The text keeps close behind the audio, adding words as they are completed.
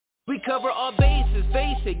We cover all bases,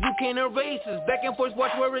 face it, you can't erase us. Back and forth,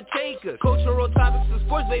 watch where it take us. Cultural topics and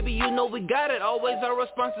sports, baby, you know we got it. Always our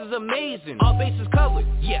response is amazing. All bases covered,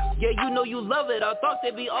 yeah, you know you love it. Our thoughts,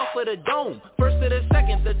 they be off of the dome. First to the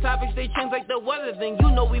second, the topics, they change like the weather. Then you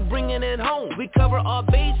know we bringing it home. We cover all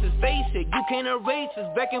bases, face it, you can't erase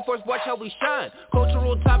us. Back and forth, watch how we shine.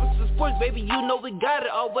 Cultural topics and sports, baby, you know we got it.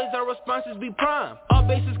 Always our responses be prime. All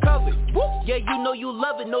bases covered, woo, yeah, you know you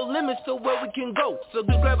love it. No limits to where we can go, so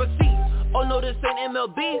just grab a seat. Oh no, this ain't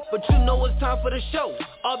MLB, but you know it's time for the show.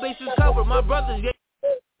 All bases covered, my brothers, yeah.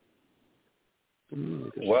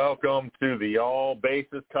 Welcome to the All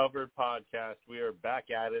Bases Covered podcast. We are back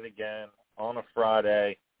at it again on a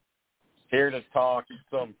Friday, here to talk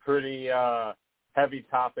some pretty heavy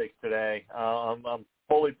topics today. I'm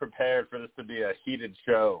fully prepared for this to be a heated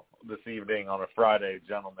show this evening on a Friday,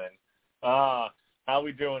 gentlemen. How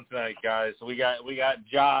we doing tonight, guys? We got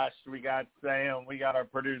Josh, we got Sam, we got our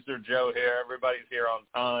producer Joe here. Everybody's here on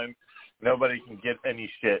time. Nobody can get any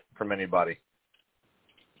shit from anybody.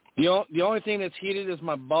 The only thing that's heated is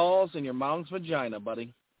my balls and your mom's vagina,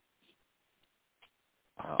 buddy.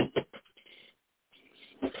 Wow.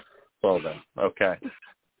 Well then, okay.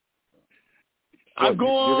 I'm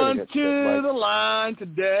going to the line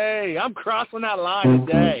today. I'm crossing that line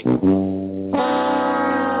today.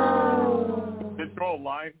 Habitual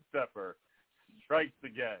line stepper strikes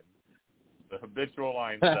again. The habitual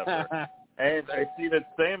line stepper. And I see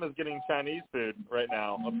that Sam is getting Chinese food right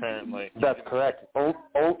now, apparently. That's correct.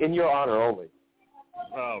 In your honor only.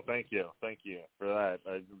 Oh, thank you for that.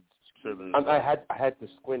 I had to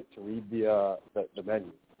squint to read the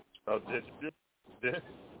menu. Oh, did you?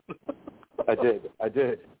 I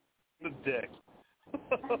did. The dick.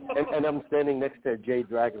 and I'm standing next to Jay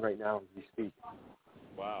Dragon right now as we speak.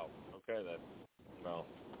 Wow. Okay then. No.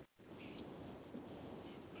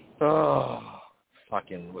 Oh,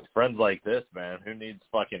 fucking with friends like this, man. Who needs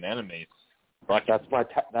fucking enemies? That's my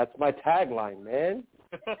tagline, man.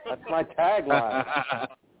 That's my tagline.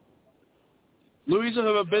 Louis is a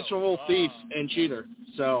habitual thief and cheater,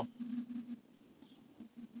 so.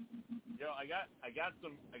 Yo, I got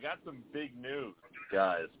some big news,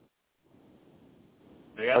 guys.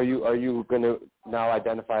 Are you gonna now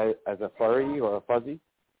identify as a furry or a fuzzy?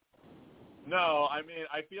 No, I mean,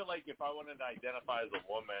 I feel like if I wanted to identify as a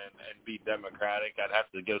woman and be democratic, I'd have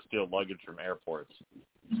to go steal luggage from airports.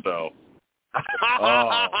 So.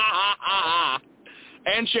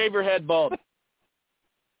 And shave your head bald.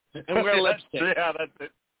 And wear lipstick. Yeah, that's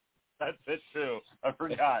it. That's it too. I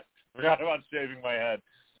forgot about shaving my head.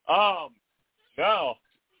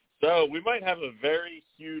 So we might have a very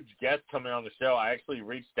huge guest coming on the show. I actually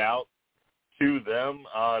reached out to them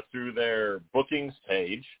through their bookings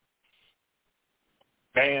page.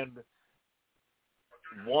 And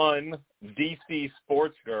one DC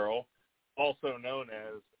sports girl, also known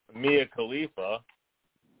as Mia Khalifa,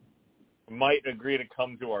 might agree to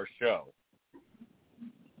come to our show.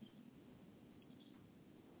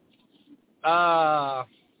 I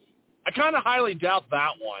kind of highly doubt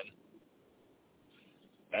that one.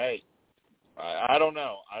 Hey, I don't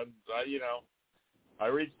know. I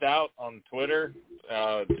reached out on Twitter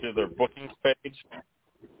to their bookings page.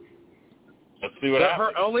 Let's see what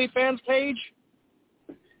happens. Her OnlyFans page?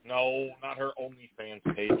 No, not her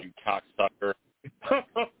OnlyFans page, you cocksucker.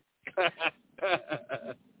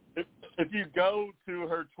 If you go to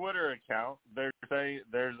her Twitter account, there's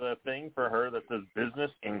a thing for her that says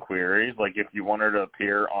business inquiries, like if you want her to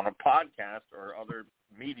appear on a podcast or other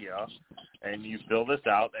media, and you fill this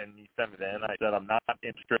out and you send it in. I said I'm not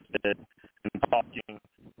interested in talking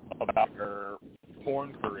about her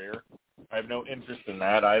porn career. I have no interest in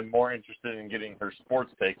that. I'm more interested in getting her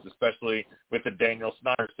sports takes, especially with the Daniel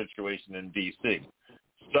Snyder situation in D.C.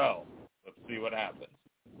 So, let's see what happens.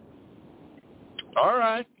 All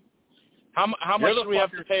right. How much do we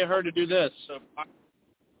have to pay her to do this?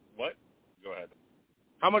 What? Go ahead.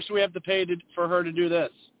 How much do we have to pay for her to do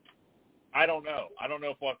this? I don't know. I don't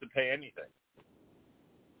know if we'll have to pay anything.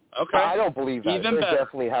 Okay. I don't believe that. Even there better.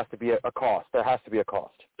 Definitely has to be a cost. There has to be a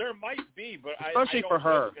cost. There might be, but especially for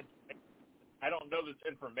her. I don't know this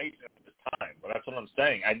information at this time, but that's what I'm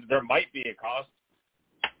saying. There might be a cost.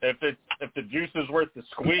 If the juice is worth the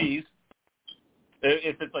squeeze,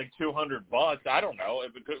 if it's like $200, I don't know.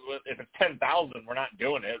 If it's $10,000, we're not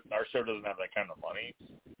doing it. Our show doesn't have that kind of money.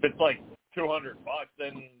 If it's like $200,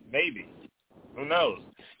 then maybe. Who knows?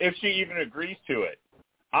 If she even agrees to it.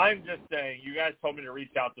 I'm just saying, you guys told me to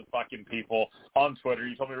reach out to fucking people on Twitter.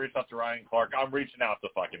 You told me to reach out to Ryan Clark. I'm reaching out to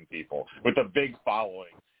fucking people with a big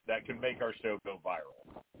following that can make our show go viral.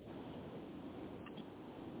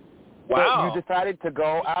 Wow. So you decided to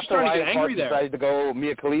go after Ryan Clark decided to go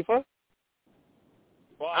Mia Khalifa?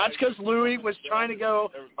 Well, That's because Louis was trying to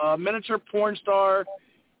go miniature porn star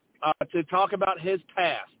to talk about his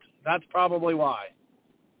past. That's probably why.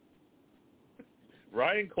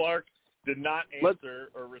 Ryan Clark did not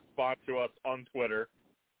answer or respond to us on Twitter,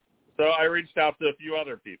 so I reached out to a few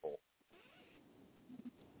other people.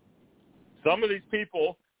 Some of these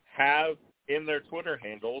people have in their Twitter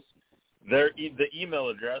handles the email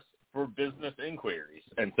address for business inquiries,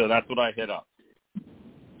 and so that's what I hit up.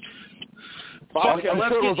 Okay,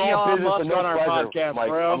 let's get Elon Musk on our podcast, Mike,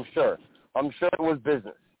 bro. I'm sure it was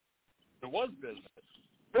business. It was business.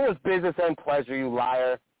 It was business and pleasure, you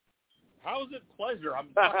liar. How is it pleasure? I'm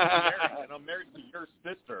fucking married, and I'm married to your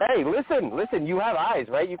sister. Hey, listen, you have eyes,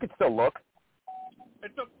 right? You could still look.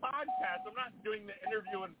 It's a podcast. I'm not doing the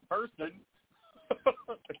interview in person.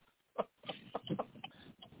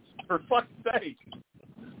 For fuck's sake.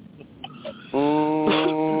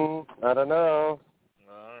 I don't know.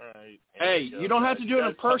 All right. Hey, you don't have to do it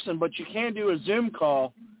in person, but you can do a Zoom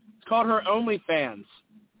call. It's called her OnlyFans.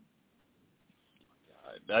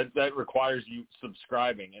 That requires you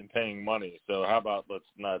subscribing and paying money. So how about let's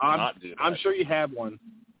not do that. I'm sure you have one.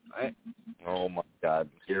 Oh, my God.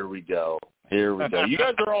 Here we go. You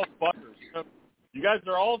guys are all fuckers.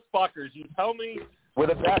 You tell me. We're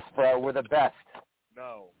the best, bro. We're the best.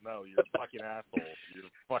 No, you're fucking assholes. You're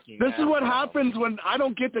fucking This assholes. is what happens when I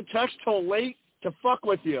don't get the text till late to fuck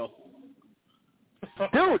with you.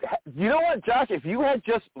 Dude, you know what, Josh? If you had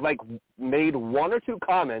just, made one or two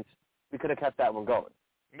comments, we could have kept that one going.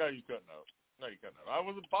 No, you couldn't have. I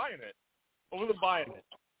wasn't buying it.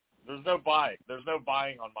 There's no buying. There's no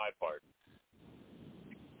buying on my part.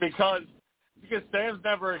 Because Sam's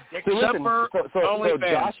never addicted. So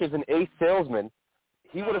Josh is an ace salesman.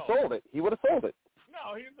 He would have sold it.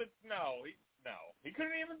 No, he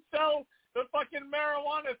couldn't even sell the fucking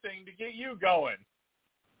marijuana thing to get you going.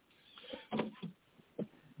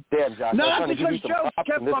 Damn, Josh. No, I'm trying to give you some Joe props,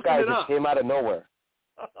 kept and this fucking guy it just up. came out of nowhere.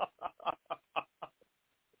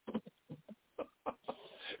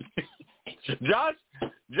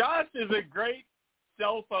 Josh is a great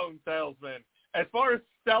cell phone salesman. As far as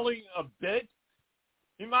selling a bit,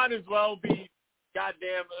 he might as well be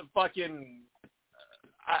goddamn fucking.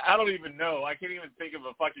 I don't even know. I can't even think of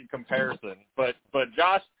a fucking comparison. But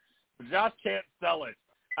Josh can't sell it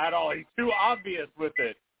at all. He's too obvious with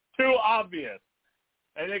it. Too obvious,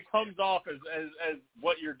 and it comes off as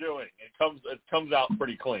what you're doing. It comes out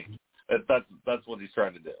pretty clean. That's what he's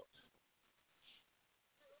trying to do.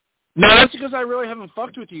 No, that's because I really haven't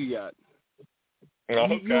fucked with you yet.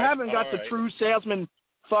 Okay. You haven't got all the right. true salesman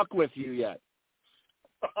fuck with you yet.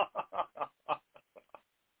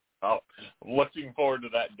 Oh, I'm looking forward to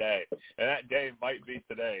that day, and that day might be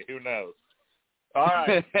today. Who knows? All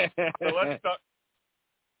right, so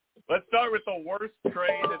let's start with the worst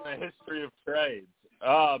trade in the history of trades.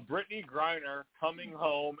 Brittany Griner coming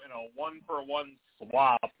home in a 1-for-1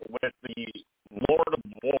 swap with the Lord of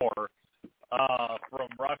War from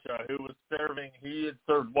Russia, who was serving. He had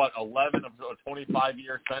served 11 of a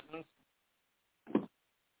 25-year sentence.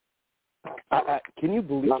 Can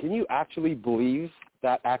you actually believe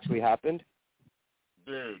that actually happened?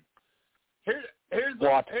 Dude, here's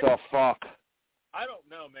the fuck? I don't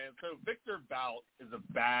know, man. So Victor Bout is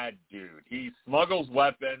a bad dude. He smuggles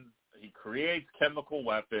weapons. He creates chemical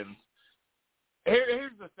weapons.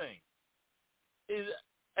 Here's the thing: is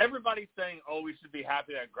everybody's saying, "Oh, we should be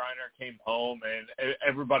happy that Griner came home," and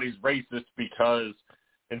everybody's racist because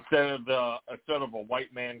instead of a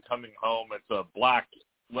white man coming home, it's a black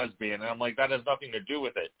lesbian. And I'm like, that has nothing to do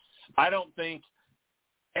with it. I don't think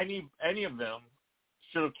any of them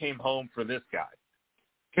should have came home for this guy.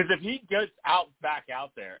 Because if he gets back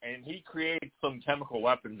out there and he creates some chemical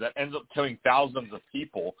weapons that ends up killing thousands of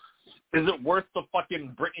people, is it worth the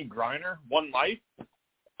fucking Brittany Griner one life?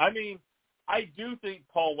 I mean, I do think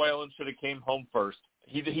Paul Whelan should have came home first.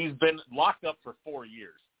 He's been locked up for 4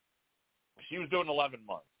 years. She was doing 11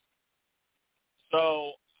 months.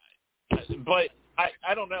 So, but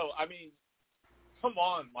I don't know. I mean, come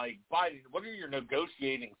on, Biden, what are your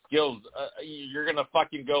negotiating skills? You're going to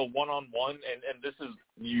fucking go one-on-one, and this is,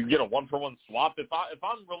 you get a 1-for-1 swap? If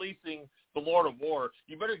I'm releasing the Lord of War,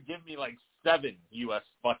 you better give me 7 U.S.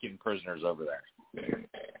 fucking prisoners over there.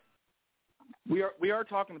 We are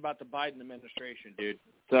talking about the Biden administration, dude.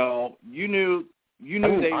 So you knew.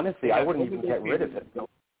 Honestly, I wouldn't even get rid of it.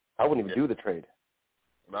 I wouldn't even do the trade.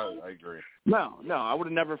 No, I agree. No, I would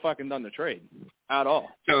have never fucking done the trade at all.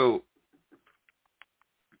 So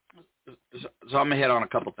I'm going to hit on a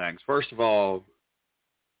couple things. First of all,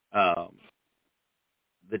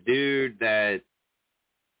 the dude that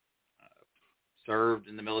served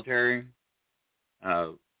in the military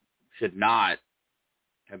should not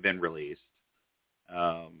have been released.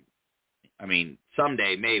 I mean,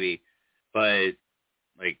 someday maybe, but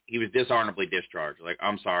like he was dishonorably discharged. Like,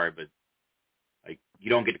 I'm sorry, but like you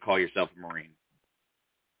don't get to call yourself a Marine.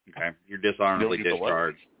 Okay, you're dishonorably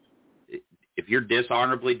discharged. If you're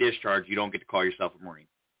dishonorably discharged, you don't get to call yourself a Marine.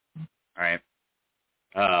 All right.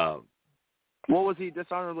 What was he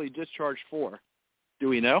dishonorably discharged for? Do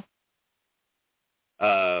we know?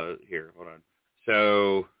 Here, hold on.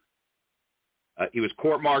 So he was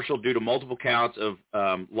court-martialed due to multiple counts of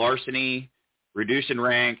larceny, reduced in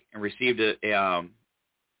rank, and received a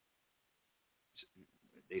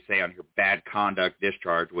they say on here, bad conduct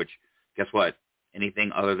discharge, which, guess what?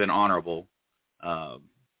 Anything other than honorable. But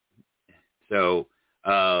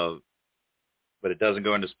it doesn't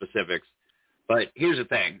go into specifics. But here's the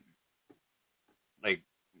thing. Like,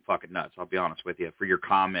 fucking nuts, I'll be honest with you, for your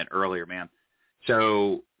comment earlier, man.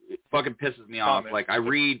 So it fucking pisses me off. Like, I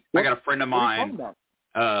got a friend of mine.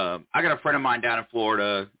 I got a friend of mine down in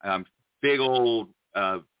Florida, big old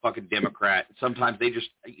fucking Democrat. Sometimes they just,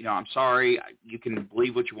 I'm sorry, you can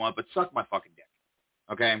believe what you want, but suck my fucking dick,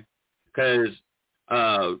 okay? Because,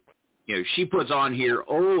 she puts on here,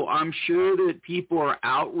 oh, I'm sure that people are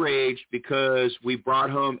outraged because we brought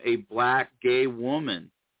home a black gay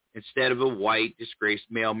woman instead of a white disgraced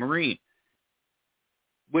male Marine,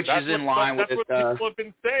 which is in line with what people have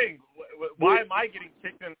been saying. Why am I getting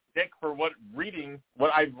kicked in the dick for reading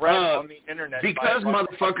what I've read on the internet? Because,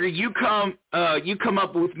 motherfucker, you come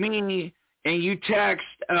up with me and you text,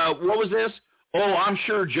 what was this? Oh, I'm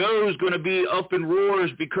sure Joe's going to be up in roars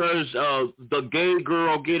because the gay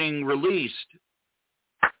girl getting released.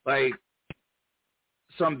 Like,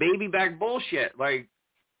 some baby back bullshit. Like,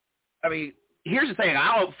 I mean, here's the thing.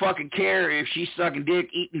 I don't fucking care if she's sucking dick,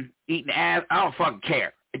 eating ass. I don't fucking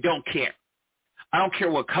care. I don't care. I don't care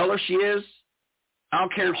what color she is. I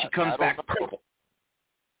don't care if she comes back purple.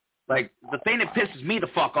 Like, the thing that pisses me the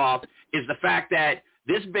fuck off is the fact that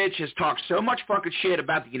this bitch has talked so much fucking shit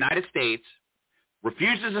about the United States,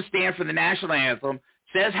 refuses to stand for the national anthem,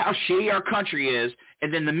 says how shitty our country is,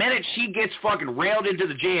 and then the minute she gets fucking railed into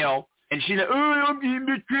the jail, and she's like, oh, I'm being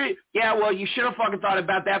mistreated. Yeah, well, you should have fucking thought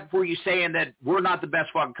about that before you saying that we're not the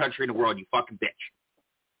best fucking country in the world, you fucking bitch.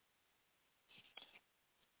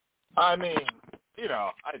 I mean,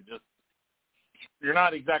 you're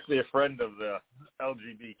not exactly a friend of the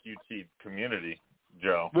LGBTQ community,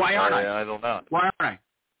 Joe. Why aren't I? I don't know. Why aren't I?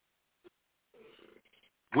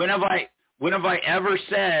 When have I ever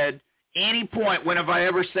said,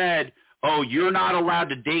 oh, you're not allowed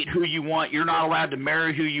to date who you want, you're not allowed to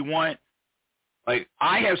marry who you want? Like,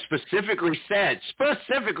 I have specifically said,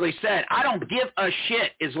 I don't give a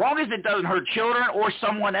shit. As long as it doesn't hurt children or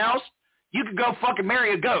someone else, you can go fucking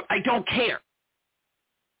marry a goat. I don't care.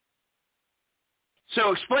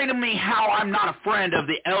 So explain to me how I'm not a friend of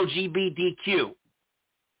the LGBTQ.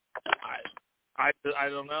 I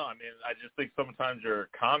don't know. I mean, I just think sometimes your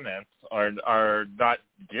comments are not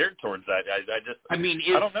geared towards that. I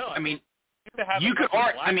don't know.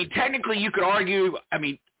 Technically you could argue. I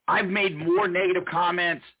mean, I've made more negative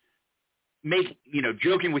comments,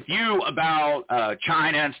 joking with you about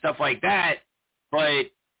China and stuff like that, but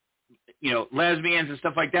lesbians and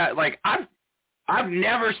stuff like that. Like, I've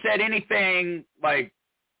never said anything like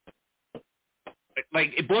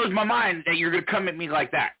it blows my mind that you're gonna come at me like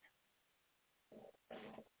that.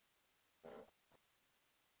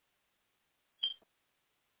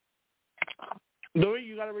 Louis,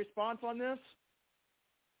 you got a response on this?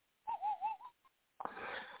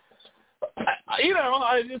 I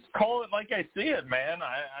just call it like I see it, man.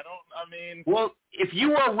 Well, if you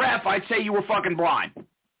were a ref, I'd say you were fucking blind.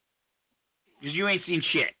 Because you ain't seen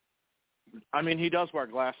shit. I mean, he does wear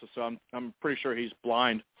glasses, so I'm pretty sure he's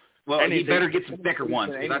blind. Well, he better get some thicker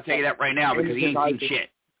ones, because I'll tell you that right now, because he ain't seen shit.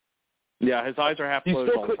 Yeah, his eyes are half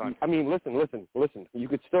closed all the time. I mean, listen. You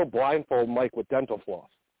could still blindfold Mike with dental floss.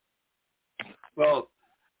 Well,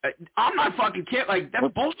 I'm not fucking kidding. Like, that's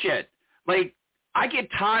bullshit. Like, I get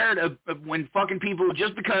tired of when fucking people,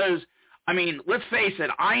 just because, I mean, let's face it,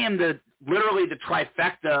 I am literally the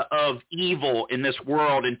trifecta of evil in this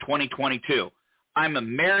world in 2022. I'm a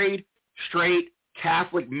married, straight,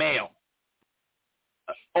 Catholic male.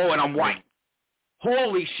 Oh, and I'm white.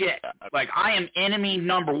 Holy shit. Like, I am enemy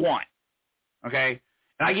number one. Okay?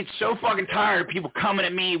 And I get so fucking tired of people coming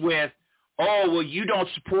at me with, oh, well, you don't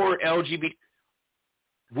support LGBT.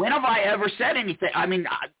 When have I ever said anything? I mean,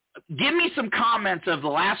 give me some comments of the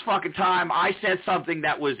last fucking time I said something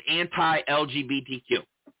that was anti-LGBTQ.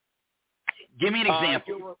 Give me an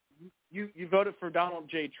example. You voted for Donald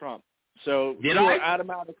J. Trump. So Did I?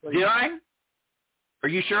 Automatically. Did I? Are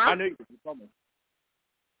you sure? I knew you told me.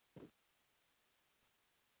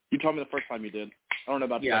 You told me the first time you did. I don't know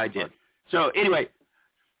about the I second did. part. So anyway,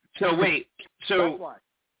 wait. That's why.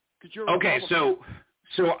 Okay, so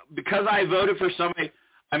because I voted for somebody,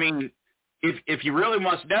 I mean, if you really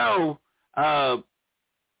must know,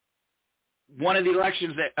 one of the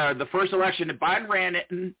elections that the first election that Biden ran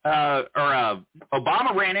in, or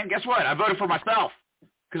Obama ran in, guess what? I voted for myself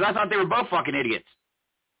because I thought they were both fucking idiots.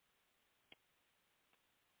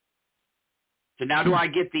 So now do I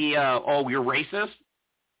get the oh, you're racist?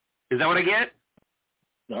 Is that what I get?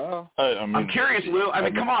 No, I mean, I'm curious, Lou. I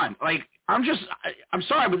mean, come on. Like, I'm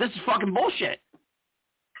sorry, but this is fucking bullshit.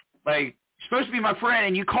 Like, you're supposed to be my friend,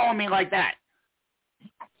 and you call me like that.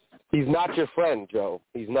 He's not your friend, Joe.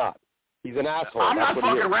 He's not. He's an asshole. I'm not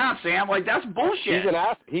fucking around, Sam. Like, that's bullshit. He's an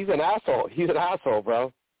asshole. He's an asshole,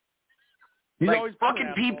 bro. He's like, always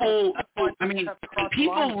fucking people, I mean,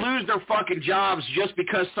 people lose their fucking jobs just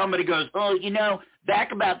because somebody goes, oh, you know,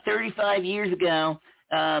 back about 35 years ago,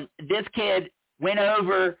 this kid went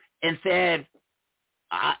over and said,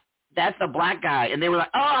 that's the black guy. And they were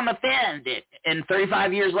like, oh, I'm offended. And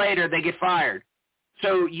 35 years later, they get fired.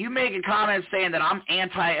 So you make a comment saying that I'm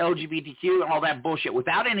anti-LGBTQ and all that bullshit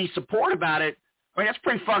without any support about it. I mean, that's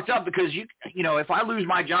pretty fucked up because, you know, if I lose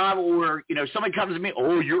my job or, you know, somebody comes to me,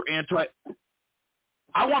 oh, you're anti.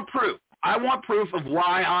 I want proof. I want proof of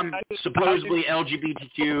why I'm supposedly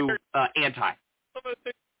LGBTQ anti.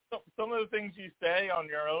 Some of the things you say on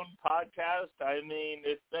your own podcast, I mean,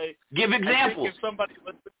 if they give examples.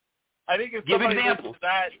 I think if somebody listens to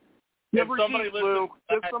that, give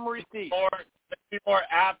some receipts. They'd be more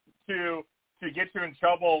apt to get you in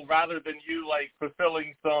trouble rather than you like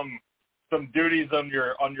fulfilling some duties on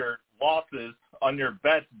your losses, on your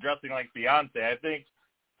bets, dressing like Beyonce.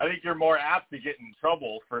 I think you're more apt to get in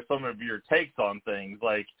trouble for some of your takes on things,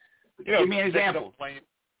 like, you know, give me an example.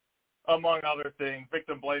 Among other things,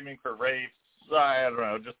 victim blaming for rapes. I don't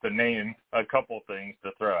know, just to name a couple things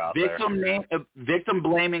to throw out there. Victim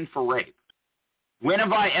blaming for rape. When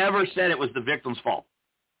have I ever said it was the victim's fault?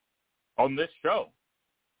 On this show.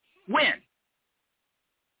 When?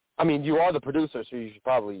 I mean, you are the producer, so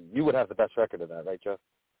you would have the best record of that, right, Jeff?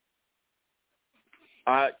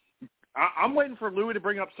 I'm waiting for Louis to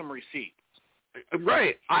bring up some receipts.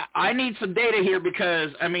 Right. I need some data here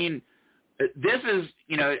because, I mean, this is,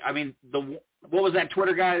 you know, I mean, what was that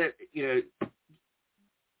Twitter guy that, you know,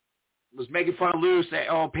 was making fun of Lou, say,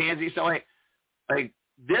 oh, pansy. So, like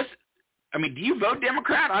this, I mean, do you vote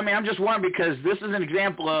Democrat? I mean, I'm just wondering because this is an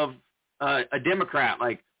example of a Democrat.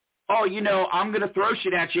 Like, oh, you know, I'm going to throw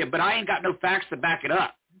shit at you, but I ain't got no facts to back it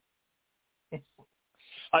up.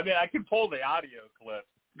 I mean, I can pull the audio clip.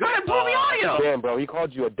 Go ahead, pull the audio. Damn, bro, he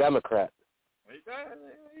called you a Democrat. He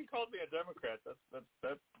called me a Democrat.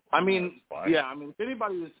 That's I mean, fine. yeah. I mean, if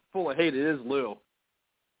anybody is full of hate, it is Lou.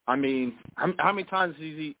 I mean, how many times has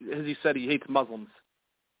he said he hates Muslims?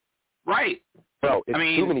 Right. Bro, it's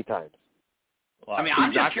too many times. I mean,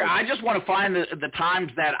 I just want to find the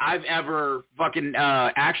times that I've ever fucking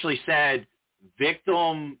actually said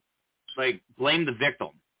victim, like blame the victim.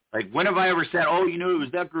 Like when have I ever said, oh, you know, it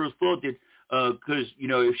was that girl's fault because you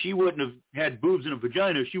know if she wouldn't have had boobs and a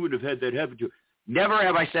vagina, she wouldn't have had that happen to her. Never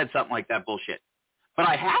have I said something like that bullshit. But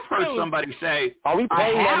I have heard somebody say,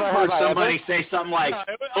 say something like,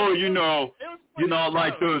 oh, you know,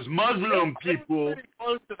 like those Muslim people. It was pretty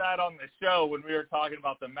close to that on the show when we were talking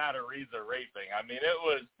about the Matarisa raping. I mean, it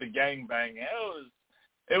was the gangbang.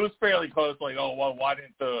 It was fairly close. Like, oh, well, why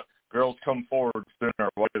didn't the girls come forward sooner?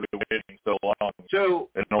 Why are they waiting so long?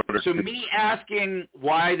 So me asking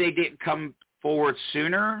why they didn't come forward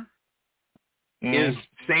sooner is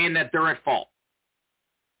saying that they're at fault.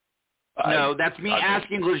 No, that's me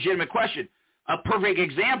asking a legitimate question. A perfect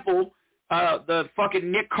example, the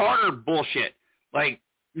fucking Nick Carter bullshit. Like,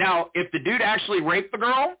 now, if the dude actually raped the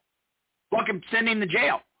girl, fucking send him to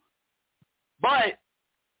jail. But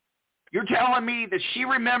you're telling me that she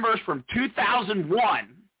remembers from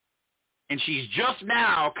 2001, and she's just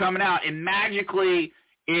now coming out, and magically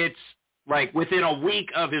it's like within a week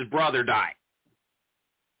of his brother dying.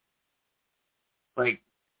 Like,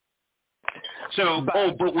 so,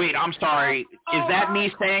 but wait, I'm sorry. Is that me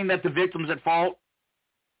saying that the victim's at fault?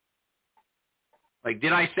 Like,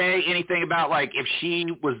 did I say anything about, like, if she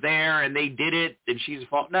was there and they did it, then she's at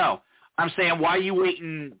fault? No. I'm saying, why are you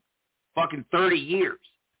waiting fucking 30 years?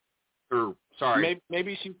 Or, sorry.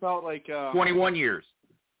 Maybe she felt like... 21 years.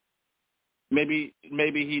 Maybe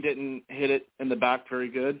he didn't hit it in the back very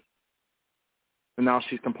good. And now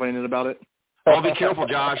she's complaining about it. Oh, be careful,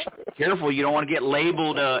 Josh. Careful. You don't want to get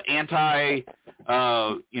labeled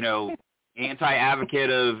anti-advocate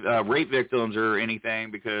of rape victims or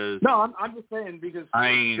anything because... No, I'm just saying because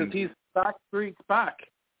he's backstreet's back.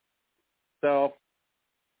 So...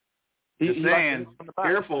 Just saying,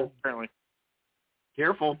 careful. Apparently.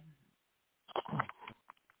 Careful.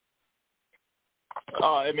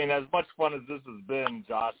 I mean, as much fun as this has been,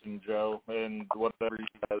 Josh and Joe, and whatever you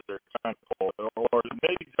guys are trying to call it, or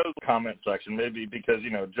maybe Joe's comment section, maybe because,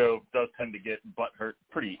 Joe does tend to get butthurt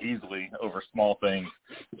pretty easily over small things.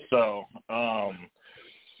 So,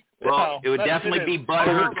 it would definitely be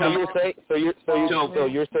butthurt coming. So you're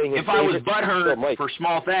saying if I was butthurt for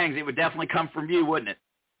small things, it would definitely come from you, wouldn't it?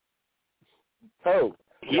 Oh,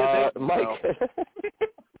 Mike.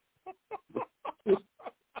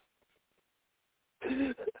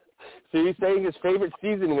 So you're saying his favorite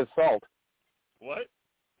seasoning is salt? What?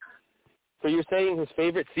 So you're saying his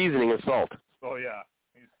favorite seasoning is salt? Oh, yeah.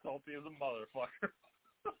 He's salty as a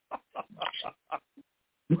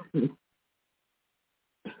motherfucker.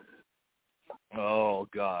 Oh,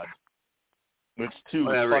 God. It's too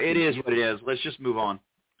Whatever. fucking It is what it is. Let's just move on.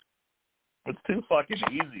 It's too fucking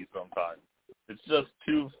easy sometimes. It's just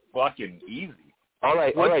too fucking easy. All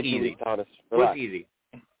right, easy? Thomas. What's easy?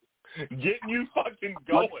 Getting you fucking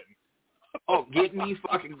going. Oh, getting me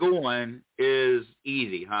fucking going is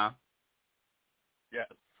easy, huh? Yes.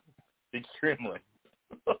 Extremely.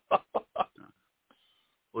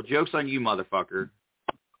 Well, joke's on you, motherfucker.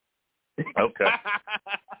 Okay.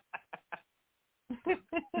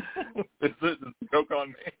 It's a joke on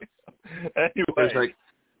me. Anyway.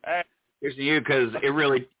 Here's to you because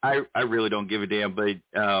I really don't give a damn.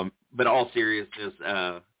 But all seriousness,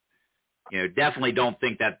 definitely don't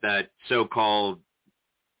think that so-called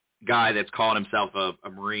guy that's calling himself a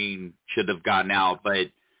Marine should have gotten out.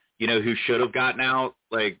 But who should have gotten out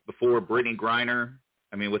like before Brittany Griner?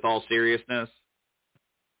 I mean, with all seriousness,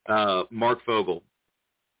 Mark Fogel.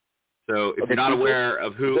 So if you're not aware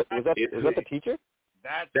of who is that the teacher?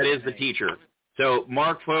 That is the teacher. So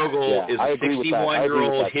Mark Fogel is a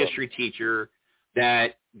 61-year-old history teacher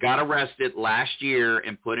that got arrested last year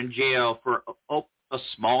and put in jail for a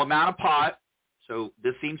small amount of pot. So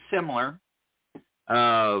this seems similar.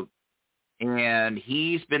 And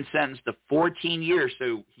he's been sentenced to 14 years.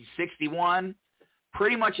 So he's 61,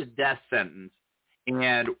 pretty much a death sentence.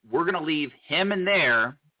 And we're going to leave him in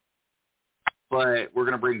there, but we're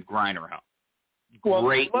going to bring Griner out.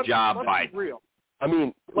 Great job, Biden. Real. I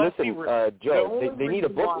mean, listen, Joe, they need a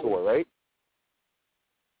book tour, right?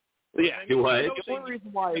 Yeah. Do what? The only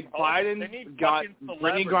reason why Biden got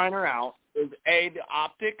Brittany Griner out is, A, the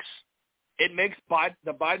optics. It makes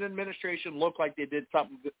the Biden administration look like they did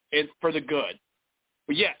something for the good.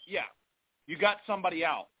 But yeah, you got somebody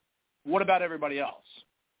out. What about everybody else?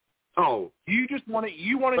 Oh. You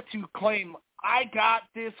wanted to claim, I got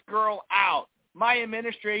this girl out. My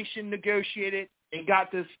administration negotiated and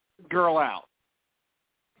got this girl out.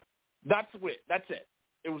 That's it.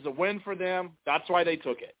 It was a win for them. That's why they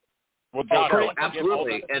took it. Well, Josh,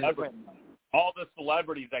 absolutely. All the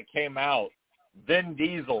celebrities that came out, Vin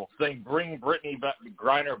Diesel saying, bring Brittany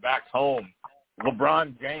Griner back home,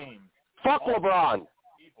 LeBron James. Fuck LeBron.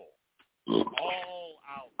 People. All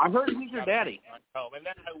out. I heard he's your daddy. And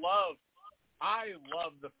then I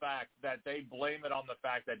love the fact that they blame it on the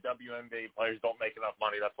fact that WNBA players don't make enough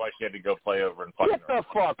money. That's why she had to go play over in fucking Get the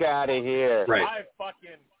fuck out of here. Right. I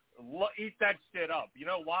fucking eat that shit up. You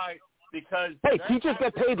know why? Because teachers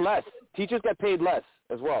get paid less. Teachers get paid less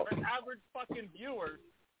as well. The average fucking viewers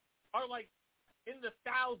are like in the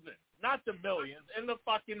thousands, not the millions, in the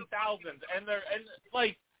fucking thousands, and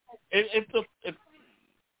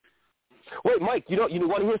Wait, Mike, you want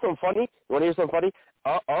to hear something funny?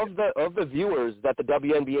 Of the viewers that the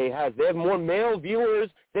WNBA has, they have more male viewers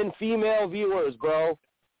than female viewers, bro.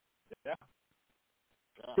 Yeah.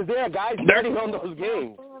 Because there are guys betting on those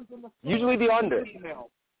games. Usually the under.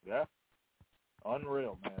 Yeah.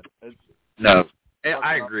 Unreal, man. No,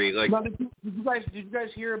 I agree. Like, did you guys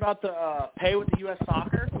hear about the pay with the U.S.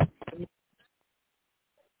 Soccer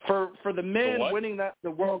for the men winning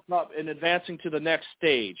the World Cup and advancing to the next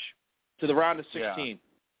stage, to the round of 16? Yeah.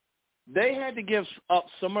 They had to give up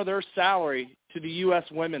some of their salary to the U.S.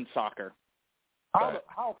 women's soccer.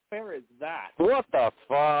 How fair is that? What the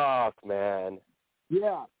fuck, man?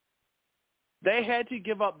 Yeah. They had to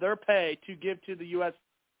give up their pay to give to the U.S.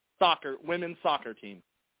 women's soccer team.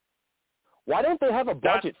 Why don't they have a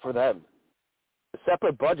budget for them? A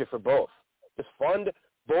separate budget for both. Just fund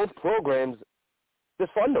both programs.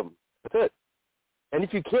 Just fund them. That's it. And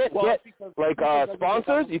if you can't get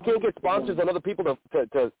sponsors, you can't get sponsors and other people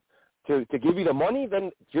to give you the money,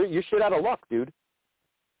 then you're shit out of luck, dude.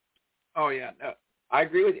 Oh yeah, no, I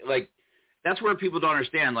agree with you. Like, that's where people don't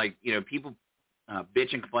understand. Like, people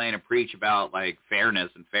bitch and complain and preach about like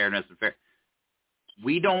fairness.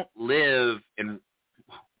 We don't live in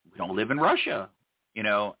Russia.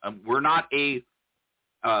 We're not a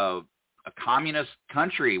communist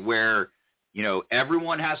country where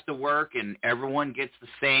everyone has to work and everyone gets the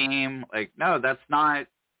same. Like, no, that's not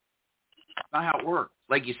how it works.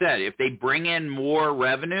 Like you said, if they bring in more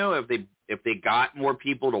revenue, if they got more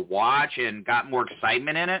people to watch and got more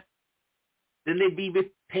excitement in it, then they'd be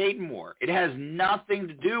paid more. It has nothing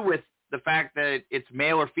to do with the fact that it's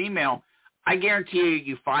male or female. I guarantee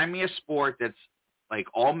you find me a sport that's like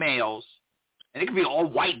all males, and it could be all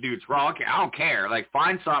white dudes for all I don't care. Like,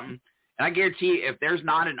 find something, and I guarantee you if there's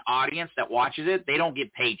not an audience that watches it, they don't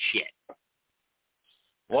get paid shit.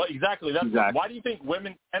 Well, exactly. Why do you think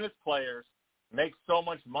women tennis players make so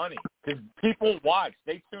much money? Because people watch.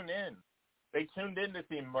 They tune in. They tuned in to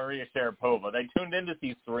see Maria Sharapova. They tuned in to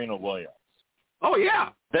see Serena Williams. Oh, yeah.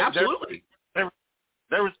 Absolutely.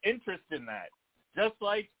 There was interest in that. Just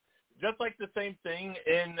like the same thing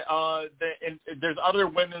in there's other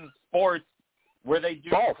women's sports where they do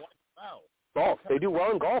golf. Well. Golf. They do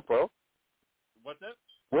well in golf, bro. What's that?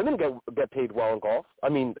 Women get paid well in golf. I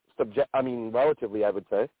mean, relatively, I would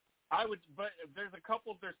say. But there's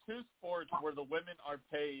two sports where the women are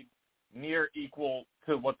paid near equal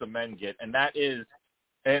to what the men get, and that is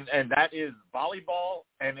volleyball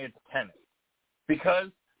and it's tennis. Because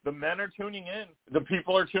the men are tuning in, the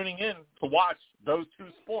people are tuning in to watch those two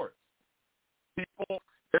sports.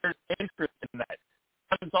 There's interest in that.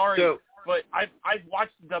 I'm sorry, but I've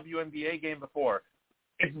watched the WNBA game before.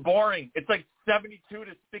 It's boring. It's like 72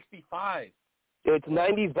 to 65. It's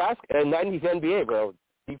 90s and 90s NBA, bro.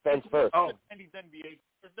 Defense first. Oh, 90s NBA.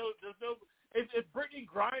 There's no. If Brittany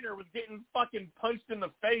Griner was getting fucking punched in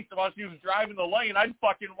the face while she was driving the lane, I'd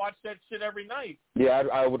fucking watch that shit every night. Yeah,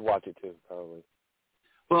 I would watch it too, probably.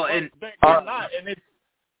 Well, and they're not, and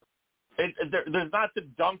there's not the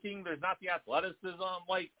dunking, there's not the athleticism.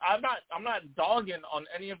 Like, I'm not dogging on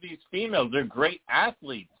any of these females. They're great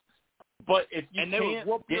athletes, but if you and they would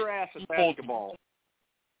whoop your ass at basketball.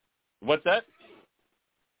 What's that?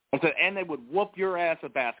 I said, and they would whoop your ass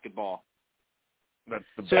at basketball. That's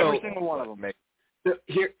every single one of them. So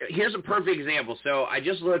here's a perfect example. So I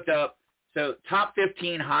just looked up. So top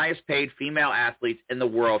 15 highest paid female athletes in the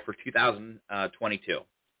world for 2022.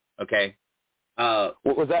 Okay.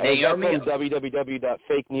 What was that? Naomi, is that from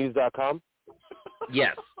www.fakenews.com?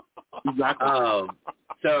 Yes. Exactly.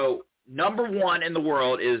 So number one in the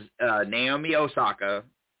world is Naomi Osaka,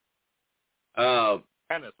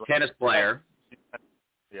 tennis player.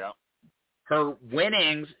 Yeah. Her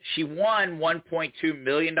winnings, she won $1.2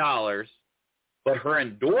 million, but her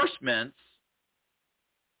endorsements,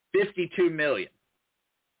 $52 million.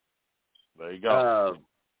 There you go.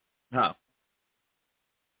 Yeah,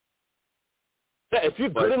 if you're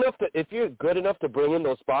good enough to bring in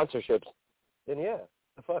those sponsorships, then yeah,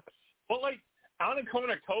 the fuck. Well, like Anna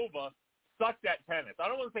Kournikova sucked at tennis. I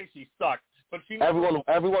don't want to say she sucked, but she. Everyone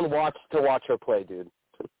watched to watch her play, dude.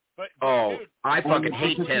 But, dude, I fucking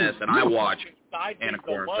hate tennis, and I watch Anna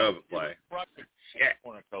Kournikova play. Shit.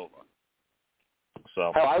 Kournikova.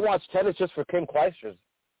 So. Hell, I watch tennis just for Kim Clijsters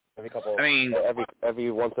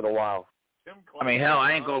every once in a while. I mean, hell,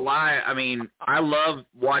 I ain't gonna lie. I mean, I love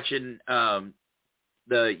watching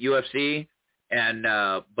the UFC, and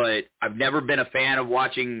but I've never been a fan of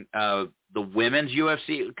watching the women's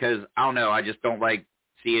UFC because I don't know. I just don't like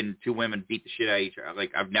seeing two women beat the shit out of each other.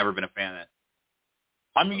 Like, I've never been a fan of that.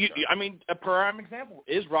 I mean, a prime example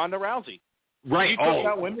is Ronda Rousey. Right. Oh,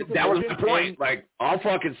 that was the point. Like, I'll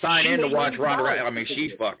fucking sign in to watch Ronda Rousey. I mean,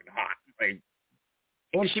 she's fucking hot. Like,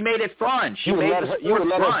 and she made it fun. You would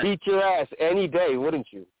let her beat your ass any day,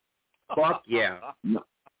 wouldn't you? Fuck yeah.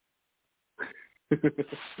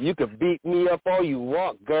 You could beat me up all you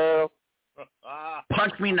want, girl.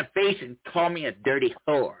 Punch me in the face and call me a dirty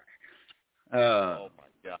whore. Oh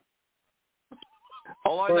my god.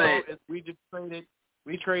 All I know is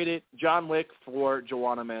we traded John Wick for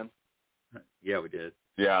Joanna Man. Yeah, we did.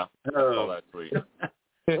 Yeah. Oh, that's sweet.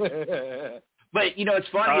 But, you know, it's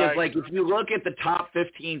funny is, like, if you look at the top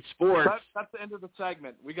 15 sports. That's the end of the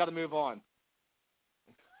segment. We got to move on.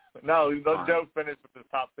 No, Joe finished with the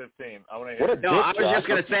top 15. I want to hear. No, I was just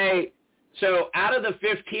going to say, so out of the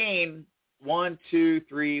 15, 1, 2,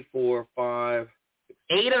 3, 4, 5,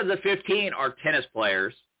 8 of the 15 are tennis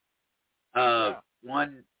players.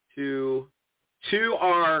 1, 2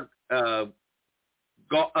 are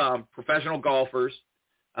professional golfers.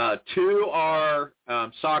 2 are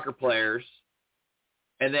soccer players.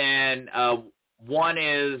 And then 1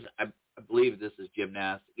 is, I believe this is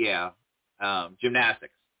gymnastics. Yeah,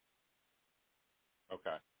 gymnastics.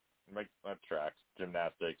 Okay. That tracks.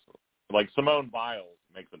 Gymnastics. Like Simone Biles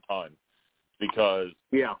makes a ton because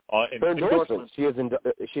her endorsements. She has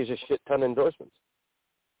a shit ton of endorsements.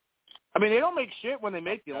 I mean, they don't make shit when they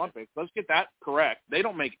make the Olympics. Let's get that correct. They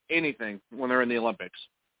don't make anything when they're in the Olympics.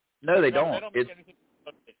 No, they don't.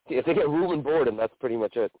 If they get room and board, and that's pretty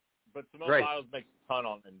much it. But Simone Biles makes a ton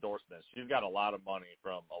on endorsements. She's got a lot of money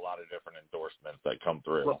from a lot of different endorsements that come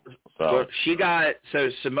through.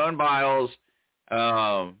 Simone Biles,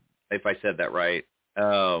 if I said that right,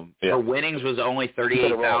 her winnings was only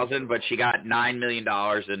 $38,000, but she got $9 million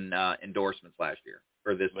in endorsements last year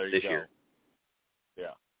or this year.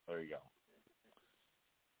 Yeah, there you go.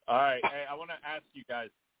 All right, hey, I want to ask you guys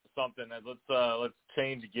something. Let's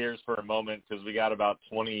change gears for a moment because we got about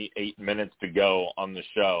 28 minutes to go on the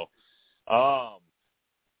show.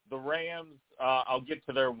 The Rams, I'll get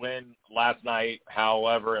to their win last night,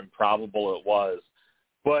 however improbable it was,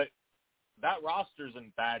 but that roster's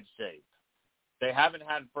in bad shape. They haven't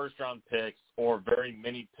had first-round picks or very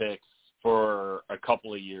many picks for a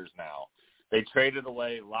couple of years now. They traded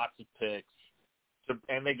away lots of picks,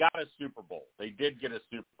 and they got a Super Bowl. They did get a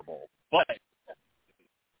Super Bowl. But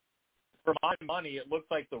for my money, it looks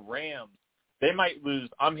like the Rams, they might lose.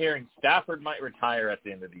 I'm hearing Stafford might retire at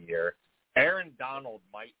the end of the year. Aaron Donald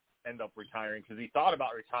might end up retiring because he thought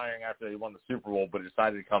about retiring after they won the Super Bowl but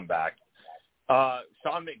decided to come back.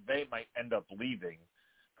 Sean McVay might end up leaving.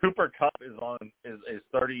 Cooper Kupp is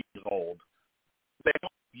 30 years old.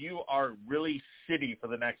 You are really shitty for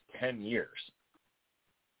the next 10 years.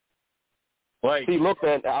 Like, see, look,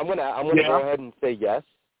 man, I'm gonna go ahead and say yes,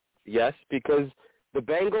 because the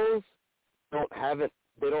Bengals don't have it.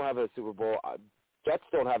 They don't have a Super Bowl. Jets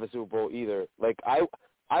don't have a Super Bowl either. Like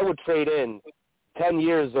I would trade in 10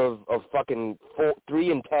 years of fucking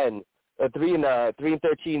 3-10,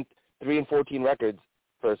 3-13, 3-14 records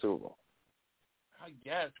for a Super Bowl.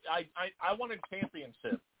 Yes, I want a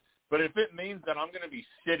championship, but if it means that I'm going to be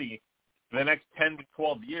shitty for the next 10 to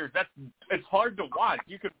 12 years, it's hard to watch.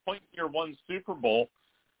 You could point to your one Super Bowl,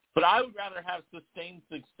 but I would rather have sustained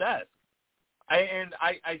success.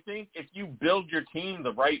 I think if you build your team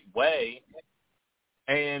the right way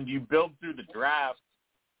and you build through the draft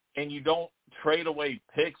and you don't trade away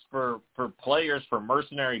picks for players, for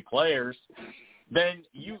mercenary players, then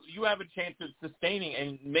you have a chance of sustaining.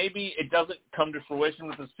 And maybe it doesn't come to fruition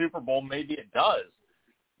with the Super Bowl. Maybe it does.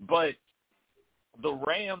 But the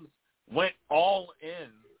Rams went all in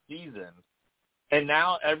season, and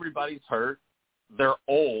now everybody's hurt. They're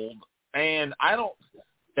old, and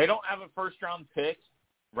they don't have a first-round pick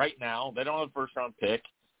right now. They don't have a first-round pick.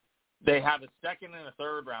 They have a second and a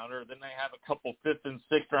third rounder. Then they have a couple fifth and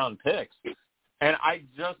sixth round picks. And I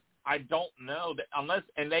don't know that unless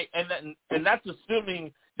and that's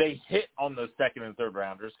assuming they hit on those second and third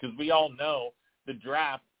rounders, because we all know the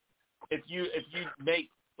draft. If you make,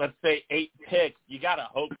 let's say, 8 picks, you got to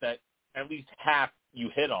hope that at least half you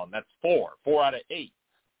hit on. That's 4 out of 8.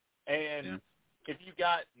 And if you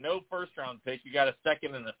got no first round pick, you got a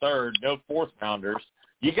second and a third, no fourth rounders.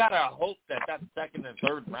 You got to hope that second and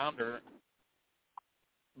third rounder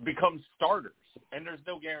becomes starters, and there's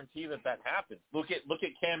no guarantee that happens. Look at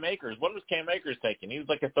Cam Akers. What was Cam Akers taking? He was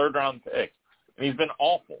like a third round pick, and he's been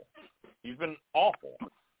awful.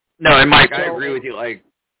 No, and Mike, I agree with you. Like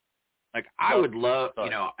I would love,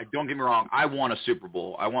 don't get me wrong, I want a Super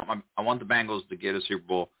Bowl. I want the Bengals to get a Super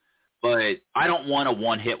Bowl, but I don't want a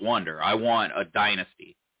one-hit wonder. I want a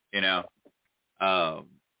dynasty.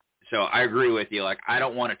 So I agree with you. Like, I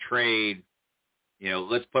don't want to trade,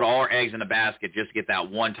 let's put all our eggs in the basket just to get that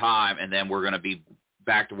one time, and then we're going to be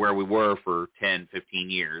back to where we were for 10, 15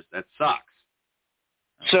 years. That sucks.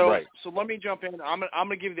 So let me jump in. I'm going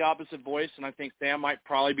to give you the opposite voice, and I think Sam might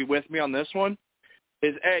probably be with me on this one,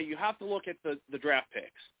 is, you have to look at the draft picks.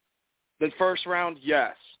 The first round,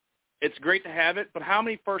 yes. It's great to have it, but how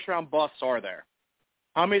many first-round busts are there?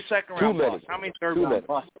 How many second-round busts? How many third-round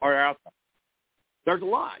busts are out there? There's a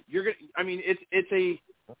lot. It's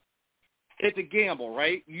a gamble,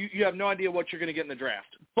 right? You have no idea what you're going to get in the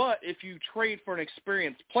draft. But if you trade for an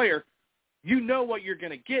experienced player, you know what you're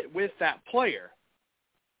going to get with that player.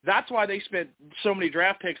 That's why they spent so many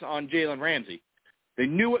draft picks on Jalen Ramsey. They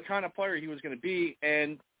knew what kind of player he was going to be,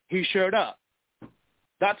 and he showed up.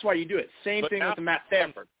 That's why you do it. Same thing with the Matt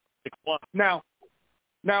Stafford. Now,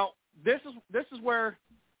 this is where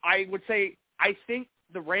I would say I think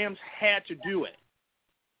the Rams had to do it.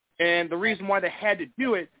 And the reason why they had to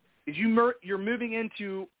do it is you're moving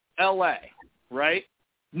into L.A., right?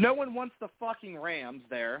 No one wants the fucking Rams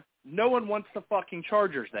there. No one wants the fucking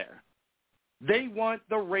Chargers there. They want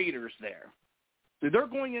the Raiders there. They're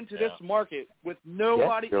going into this market with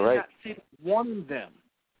nobody in that city wanting them.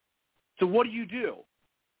 So what do?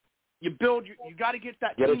 You build. You got to get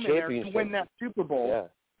that team in there to win that Super Bowl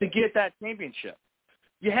to get that championship.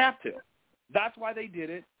 You have to. That's why they did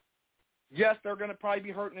it. Yes, they're going to probably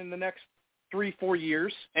be hurting in the next 3-4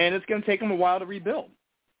 years, and it's going to take them a while to rebuild.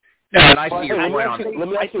 No, and I see your point on Let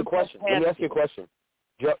me ask you a question.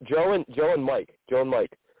 Joe and Mike.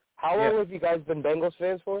 How long have you guys been Bengals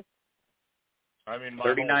fans for? I mean,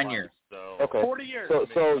 39 years. So. Okay. 40 years.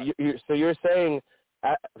 So you're saying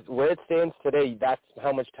where it stands today, that's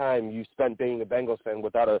how much time you spent being a Bengals fan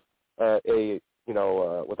without a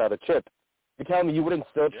chip. You're telling me you wouldn't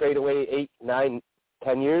still trade away 8, 9,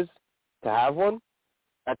 10 years to have one?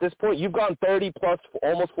 At this point, you've gone 30 plus,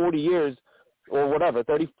 almost 40 years, or whatever,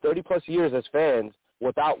 30 plus years as fans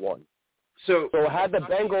without one. So had the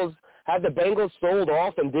Bengals sold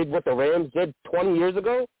off and did what the Rams did 20 years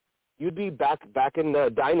ago, you'd be back in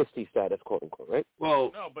the dynasty status, quote unquote, right?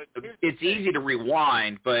 Well, it's easy to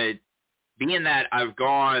rewind, but being that I've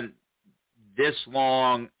gone this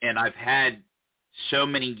long and I've had so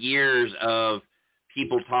many years of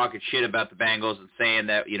people talking shit about the Bengals and saying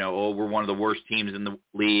that, we're one of the worst teams in the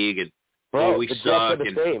league and we the suck the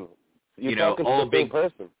and same.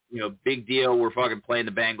 big deal, we're fucking playing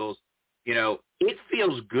the Bengals. It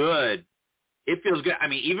feels good. I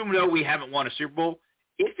mean, even though we haven't won a Super Bowl,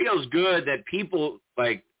 it feels good that people,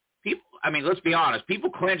 I mean, let's be honest, people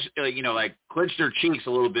clench their cheeks a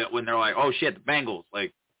little bit when they're like, oh shit, the Bengals,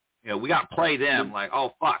 we got to play them,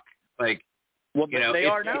 oh fuck. Well, they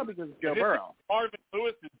are now because of Joe Burrow. Marvin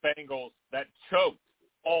Lewis's Bengals that choked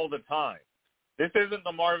all the time. This isn't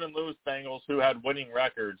the Marvin Lewis Bengals who had winning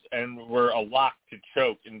records and were a lock to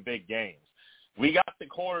choke in big games. We got the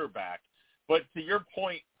quarterback. But to your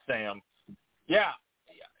point, Sam,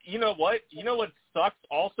 you know what? You know what sucks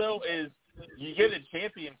also is you get a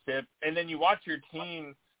championship and then you watch your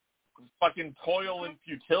team fucking toil in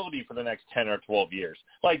futility for the next 10 or 12 years.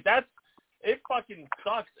 It fucking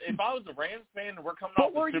sucks. If I was a Rams fan and we're coming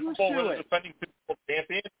off the Super Bowl, we're the defending Super Bowl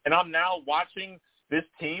champion, and I'm now watching this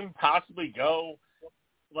team possibly go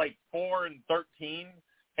 4-13,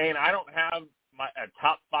 and I don't have a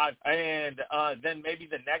top 5, and then maybe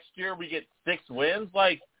the next year we get 6 wins.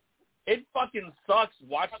 It fucking sucks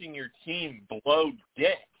watching your team blow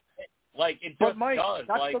dick. It just Mike, does.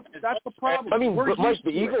 That's the problem. I mean, but Mike, the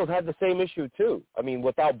Eagles had the same issue too. I mean,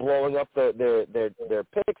 without blowing up their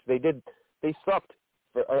picks, they sucked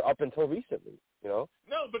up until recently. No,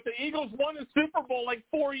 but the Eagles won a Super Bowl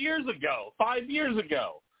 4 years ago, 5 years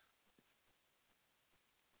ago.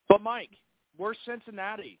 But Mike, we're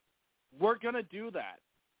Cincinnati. We're gonna do that.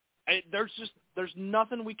 There's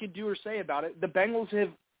nothing we can do or say about it. The Bengals have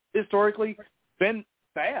historically been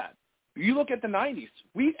bad. You look at the 90s.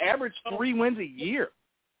 We averaged 3 wins a year.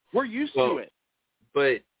 We're used to it.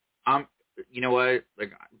 But you know what?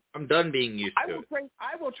 I'm done being used to it.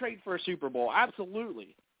 I will trade for a Super Bowl.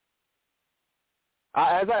 Absolutely.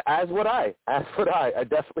 As would I. I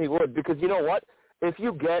definitely would, because you know what? If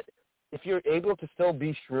you're able to still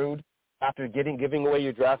be shrewd after giving away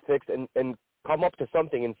your draft picks and come up to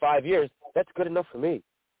something in 5 years, that's good enough for me.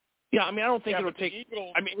 Yeah, I mean, I don't think it would take.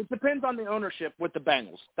 I mean, it depends on the ownership with the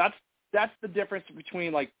Bengals. That's the difference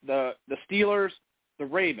between the Steelers, the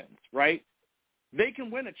Ravens, right? They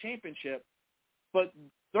can win a championship, but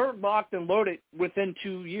they're locked and loaded within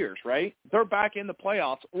 2 years, right? They're back in the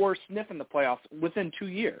playoffs or sniffing the playoffs within 2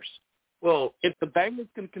 years. Well, if the Bengals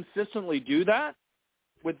can consistently do that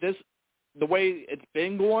with the way it's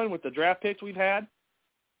been going with the draft picks we've had,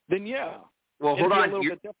 then yeah. Well, hold on.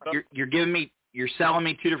 You're selling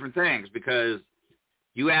me two different things, because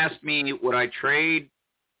you asked me would I trade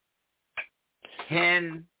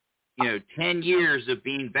 10 years of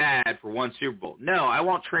being bad for one Super Bowl. No, I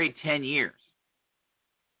won't trade 10 years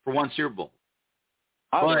for one Super Bowl.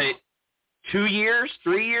 But 2 years,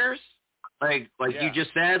 3 years, you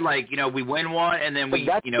just said, we win one and then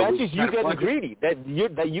that's just you getting greedy. That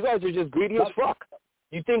you guys are just greedy as fuck.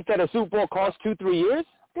 You think that a Super Bowl costs 2-3 years?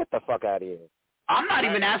 Get the fuck out of here. I'm not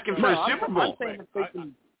even asking for a Super Bowl.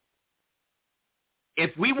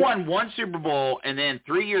 If we won one Super Bowl and then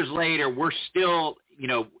 3 years later we're still,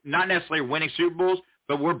 not necessarily winning Super Bowls,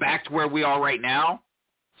 but we're back to where we are right now,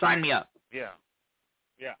 sign me up. Yeah.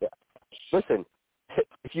 Listen,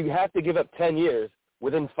 if you have to give up 10 years,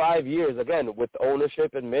 within 5 years, again, with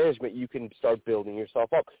ownership and management, you can start building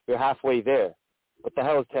yourself up. You're halfway there. What the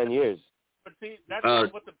hell is 10 years? But see, that's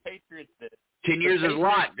not what the Patriots did. 10 years is a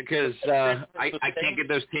lot, because I can't get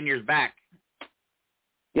those 10 years back.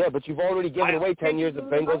 Yeah, but you've already given away 10 years of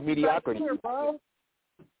Bengals mediocrity.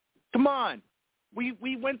 Come on.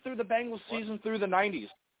 We went through the Bengals season through the 90s.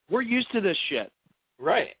 We're used to this shit.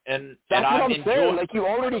 Right, and that's and what I'm saying. Like, you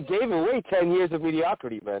already gave away 10 years of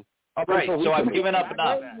mediocrity, man. Right, so I've given up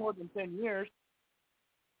enough. More than 10 years.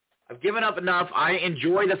 I've given up enough. I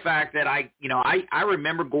enjoy the fact that I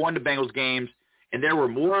remember going to Bengals games, and there were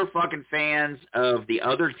more fucking fans of the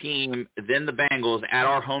other team than the Bengals at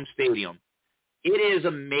our home stadium. It is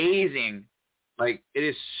amazing. Like, it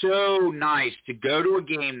is so nice to go to a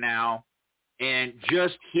game now and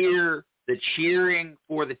just hear the cheering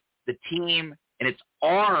for the team, and it's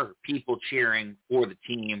our people cheering for the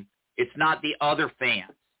team. It's not the other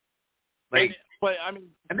fans. Like, but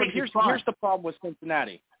here's the problem with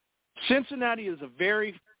Cincinnati. Cincinnati is a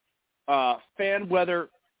very fan weather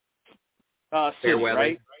city,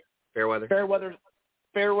 right? Fair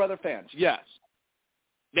weather fans. Yes,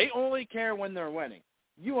 they only care when they're winning.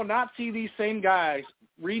 You will not see these same guys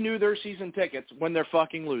renew their season tickets when they're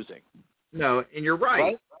fucking losing. No, and you're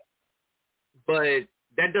right? But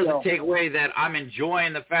that doesn't take away that I'm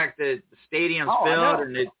enjoying the fact that the stadium's filled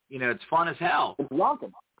and it's fun as hell. It's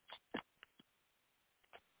rocking.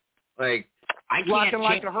 Like, I can't change,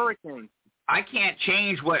 like a hurricane. I can't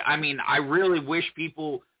change I really wish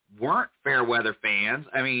people weren't fair weather fans.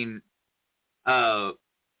 I mean, but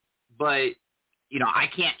I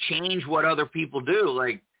can't change what other people do.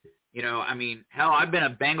 Like, hell, I've been a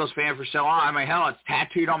Bengals fan for so long. Hell, it's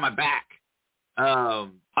tattooed on my back.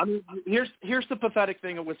 Here's the pathetic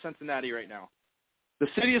thing with Cincinnati right now. The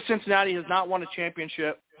city of Cincinnati has not won a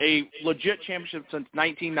championship, a legit championship, since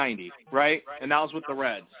 1990, right? And that was with the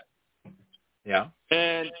Reds. Yeah.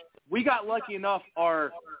 And we got lucky enough.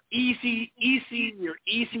 Our ECHL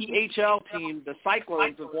team, the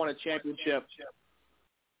Cyclones, have won a championship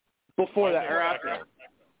before that or after.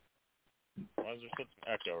 Why is there such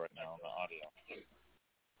an echo right now on the audio?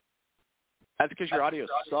 That's because your audio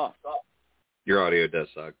sucks. Your audio does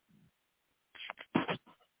suck.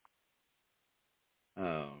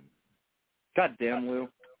 God damn, Lou.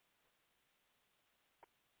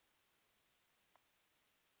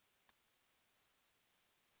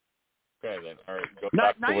 Okay, then. All right, go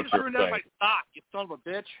back to what you you're ruined saying. my stock, you son of a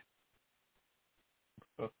bitch.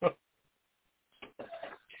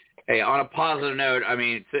 Hey, on a positive note,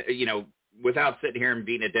 without sitting here and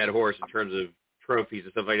beating a dead horse in terms of trophies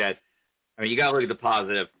and stuff like that, you got to look at the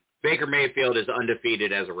positive. Baker Mayfield is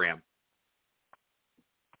undefeated as a Ram.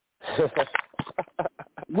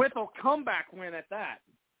 With a comeback win at that.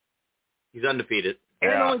 He's undefeated.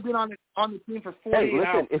 And only been on the team for 48 Hey, listen,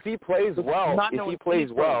 hours. if he plays well,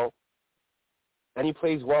 and he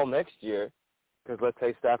plays well next year, because let's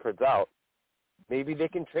say Stafford's out, maybe they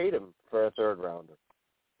can trade him for a third rounder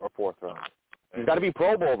or fourth rounder. He's got to be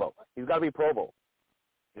Pro Bowl, though. He's got to be Pro Bowl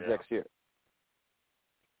next year.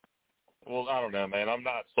 Well, I don't know, man. I'm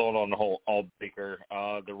not sold on the whole all Baker.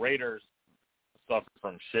 The Raiders suffer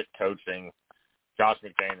from shit coaching. Josh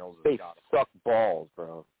McDaniels they suck balls,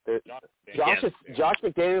 bro. Josh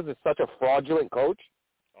McDaniels is such a fraudulent coach.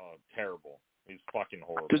 Oh, terrible. He's fucking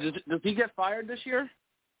horrible. Does he get fired this year?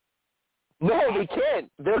 No, they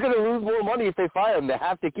can't. They're going to lose more money if they fire him. They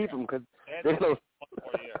have to keep him because they're going to. One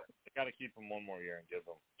more year. They got to keep him one more year and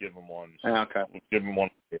give him one. Okay. Give him 1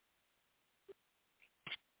 year.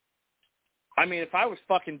 If I was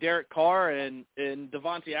fucking Derek Carr and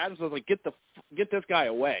Devontae Adams, I was like, get this guy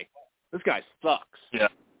away. This guy sucks. Yeah.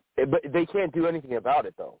 But they can't do anything about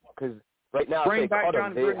it, though, because right now if they cut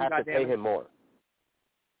him, they have to pay him more.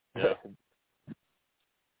 Yeah.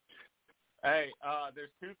 Hey,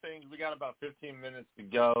 there's two things. We got about 15 minutes to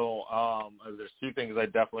go. There's two things I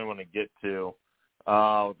definitely want to get to.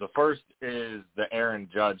 The first is the Aaron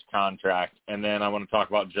Judge contract, and then I want to talk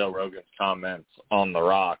about Joe Rogan's comments on The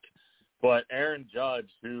Rock. But Aaron Judge,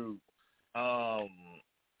 who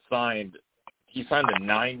signed a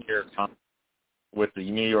 9-year contract with the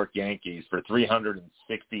New York Yankees for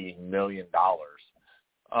 $360 million.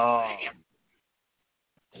 But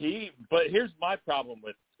here's my problem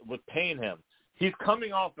with paying him. He's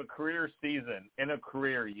coming off a career season in a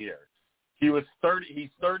career year. He's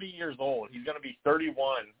 30 years old. He's going to be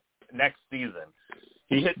 31 next season.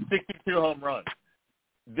 He hit 62 home runs.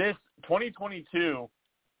 This 2022,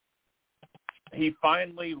 he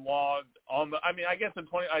finally logged on I guess in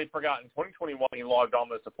 2021 he logged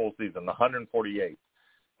almost a full season, 148.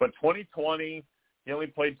 But 2020, he only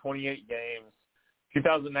played 28 games.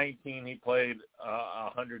 2019, he played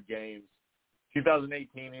 100 games.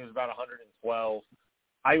 2018, he was about 112.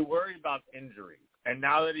 I worry about injuries. And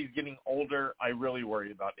now that he's getting older, I really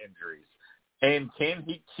worry about injuries. And can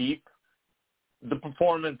he keep the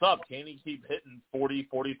performance up? Can he keep hitting 40,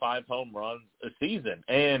 45 home runs a season?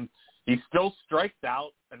 And He still strikes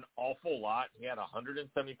out an awful lot. He had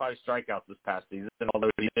 175 strikeouts this past season, although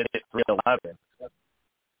he did hit 311.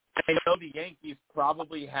 I know the Yankees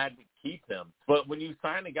probably had to keep him, but when you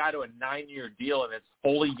sign a guy to a 9-year deal and it's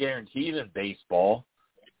fully guaranteed in baseball,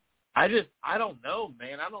 I don't know,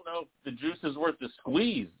 man. I don't know if the juice is worth the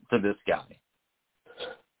squeeze to this guy.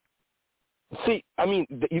 See, I mean,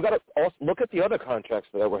 you got to also look at the other contracts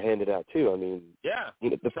that were handed out too. I mean, yeah, you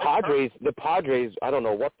know, the Padres. I don't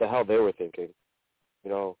know what the hell they were thinking. You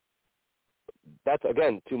know, that's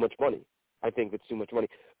again too much money. I think it's too much money.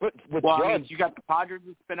 But with Judge, I mean, you got the Padres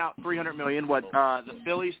that spent out $300 million. The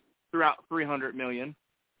Phillies threw out $300 million.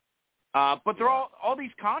 But they're all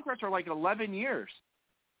these contracts are like 11 years.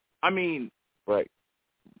 I mean, right.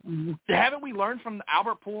 Haven't we learned from the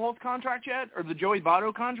Albert Pujols contract yet, or the Joey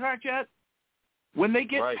Votto contract yet? When they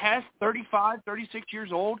get past 35, 36 years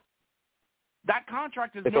old, that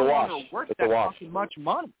contract is no longer worth that fucking much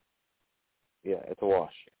money. Yeah, it's a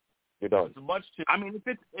wash. You're done. It's much too. I mean,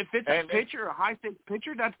 if it's a pitcher, a high stakes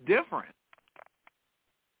pitcher, that's different.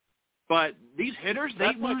 But these hitters,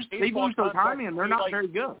 they lose their timing, and they're not very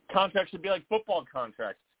good. Contracts should be like football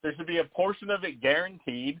contracts. There should be a portion of it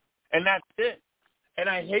guaranteed, and that's it. And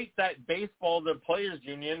I hate that baseball, the players'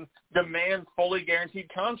 union, demands fully guaranteed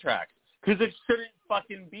contracts because it shouldn't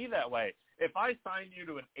fucking be that way. If I sign you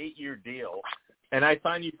to an 8-year deal and I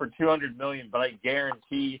sign you for $200 million, but I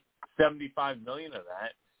guarantee $75 million of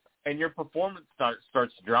that, and your performance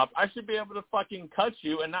starts to drop, I should be able to fucking cut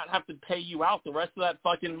you and not have to pay you out the rest of that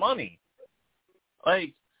fucking money.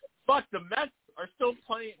 Like, fuck, the Mets are still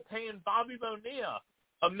paying Bobby Bonilla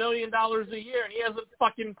 $1 million a year, and he hasn't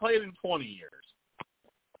fucking played in 20 years.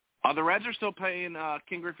 The Reds are still paying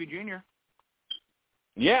King Griffey Jr.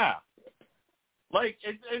 Yeah. Like,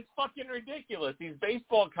 it's fucking ridiculous. These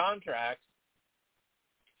baseball contracts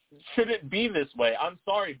shouldn't be this way. I'm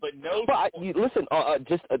sorry, but no. But listen,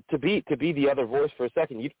 just to be the other voice for a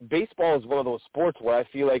second, baseball is one of those sports where I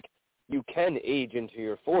feel like you can age into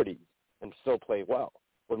your 40s and still play well,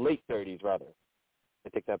 or late 30s rather. I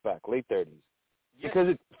take that back, late 30s,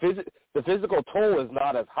 because the physical toll is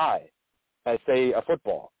not as high as say a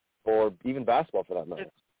football or even basketball for that matter.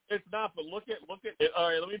 It's not, but look at it. All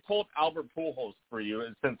right, let me pull up Albert Pujols for you,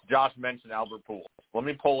 and since Josh mentioned Albert Pujols, let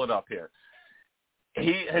me pull it up here.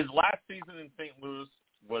 His last season in St. Louis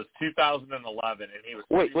was 2011, and he was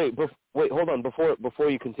wait, hold on before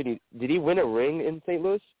you continue. Did he win a ring in St.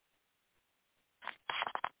 Louis?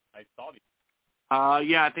 I thought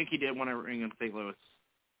he. Yeah, I think he did win a ring in St. Louis.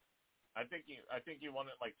 I think he won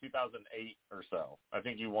it like 2008 or so. I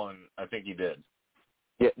think he did.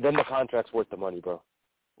 Yeah, then the contract's worth the money, bro.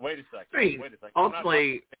 Wait a second.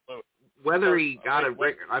 Ultimately, whether he got a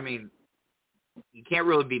ring, I mean, you can't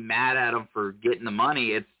really be mad at him for getting the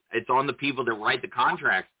money. It's on the people that write the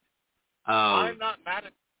contracts. I'm not mad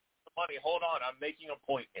at the money. Hold on, I'm making a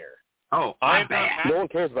point here. Oh, I'm bad. No one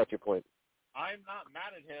cares about your point. I'm not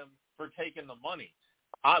mad at him for taking the money.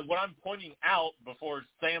 What I'm pointing out before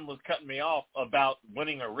Sam was cutting me off about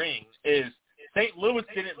winning a ring is St. Louis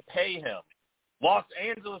didn't pay him. Los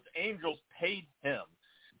Angeles Angels paid him.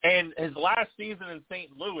 And his last season in St.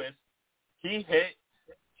 Louis, he hit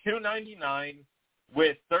 .299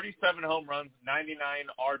 with 37 home runs, 99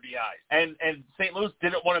 RBIs. And St. Louis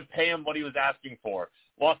didn't want to pay him what he was asking for.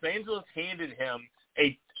 Los Angeles handed him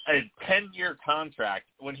a 10-year contract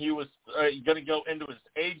when he was going to go into his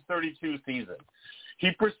age 32 season. He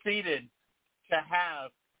proceeded to have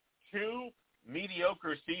 2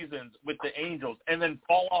 mediocre seasons with the Angels and then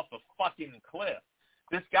fall off a fucking cliff.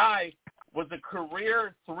 This guy was a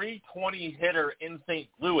career .320 hitter in St.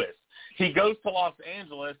 Louis. He goes to Los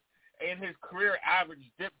Angeles, and his career average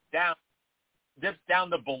dips down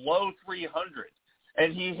to below 300.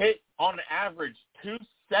 And he hit, on average,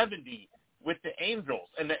 .270 with the Angels.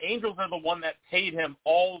 And the Angels are the one that paid him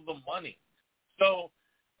all the money. So,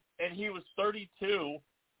 and he was 32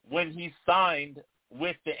 when he signed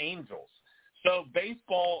with the Angels. So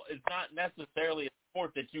baseball is not necessarily a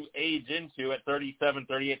sport that you age into at 37,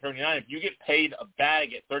 38, 39. If you get paid a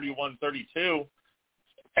bag at 31, 32,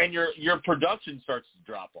 and your production starts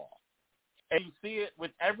to drop off. And you see it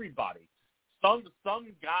with everybody. Some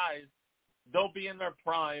guys, they'll be in their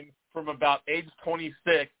prime from about age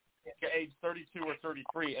 26 to age 32 or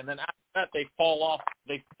 33, and then after that they fall off.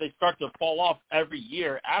 They start to fall off every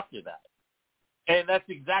year after that. And that's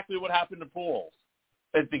exactly what happened to Pujols.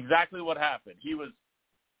 It's exactly what happened. He was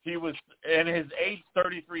in his age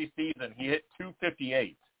 33 season, he hit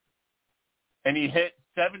 .258. And he hit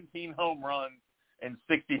 17 home runs and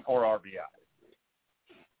 64 RBIs.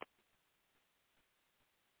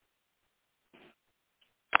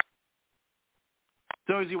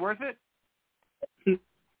 So is he worth it?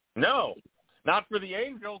 No. Not for the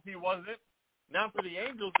Angels, he wasn't. Not for the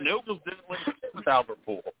Angels. The Angels didn't win shit with Albert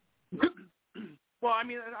Pujols. Well, I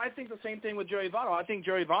mean, I think the same thing with Joey Votto. I think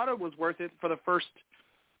Joey Votto was worth it for the first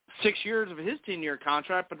 6 years of his 10-year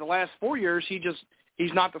contract, but the last 4 years, he's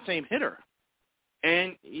not the same hitter.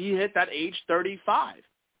 And he hit that age 35,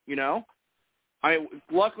 you know?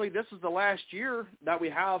 Luckily, this is the last year that we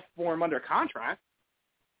have for him under contract,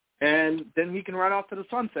 and then he can run off to the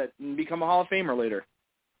sunset and become a Hall of Famer later.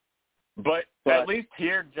 But at least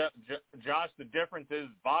here, Josh, the difference is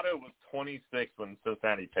Votto was 26 when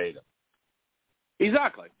Cincinnati paid him.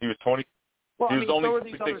 Exactly. He was 20. Well, he was only so are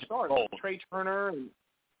these other stars, Trey Turner and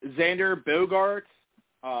Xander Bogaerts.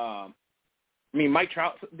 Mike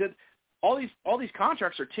Trout. All these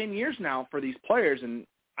contracts are 10 years now for these players, and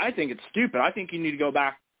I think it's stupid. I think you need to go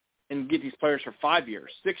back and get these players for 5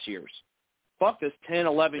 years, 6 years. Fuck this 10,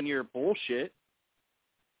 11-year bullshit.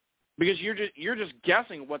 Because you're just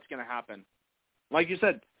guessing what's going to happen. Like you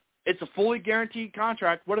said, it's a fully guaranteed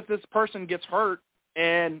contract. What if this person gets hurt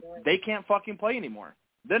and they can't fucking play anymore?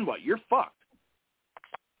 Then what? You're fucked.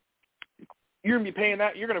 You're going to be paying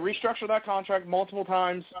that. You're going to restructure that contract multiple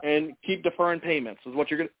times and keep deferring payments is what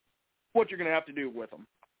you're going to have to do with them.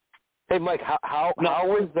 Hey, Mike, how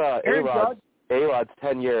was A-Rod's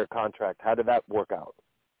 10-year contract? How did that work out?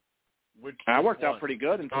 That worked out pretty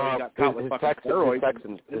good until he got caught with fucking steroids.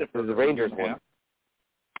 The Rangers one.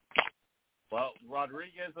 Well,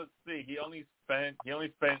 Rodriguez, let's see. He only spent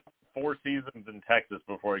 4 seasons in Texas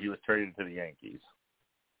before he was traded to the Yankees.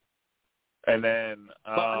 And then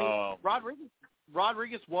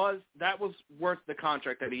Rodriguez was worth the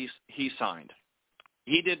contract that he signed.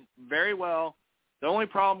 He did very well. The only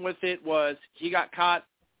problem with it was he got caught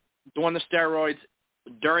doing the steroids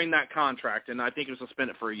during that contract, and I think he was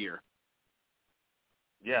suspended for a year.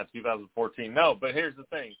 Yeah, 2014. No, but here's the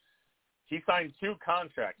thing. He signed 2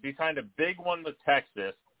 contracts. He signed a big one with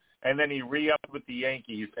Texas, and then he re-upped with the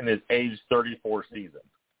Yankees in his age 34 season.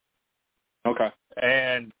 Okay.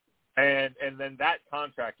 And then that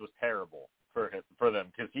contract was terrible for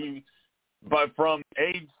them because but from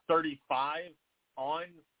age 35 on,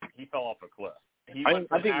 he fell off a cliff.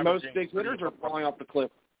 I think most big hitters are falling off the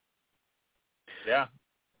cliff. Yeah.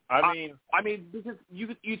 I mean, because you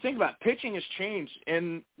think about it, pitching has changed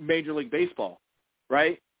in Major League Baseball,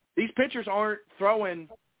 right? These pitchers aren't throwing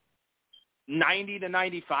 90 to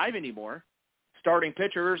 95 anymore. Starting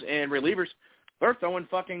pitchers and relievers, they're throwing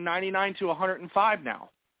fucking 99 to 105 now.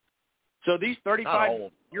 So these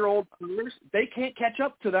 35-year-old players, they can't catch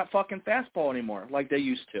up to that fucking fastball anymore like they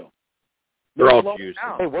used to. They're all juiced.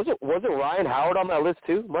 Hey, was it Ryan Howard on that list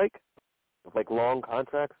too, Mike? Like long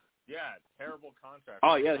contracts? Yeah, terrible contract.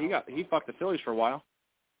 Oh yeah, he fucked the Phillies for a while.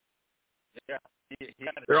 Yeah,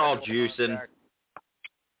 they're all juicing.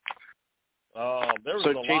 There was a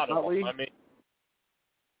lot of them. I mean,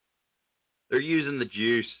 they're using the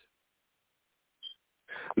juice.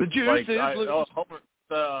 The juice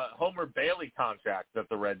the Homer Bailey contract that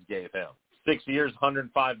the Reds gave him. 6 years,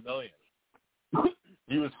 $105 million.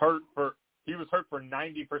 He was hurt for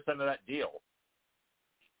 90% of that deal.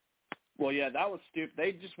 Well, yeah, that was stupid.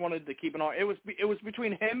 They just wanted to keep it on. It was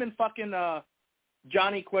between him and fucking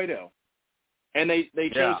Johnny Cueto, and they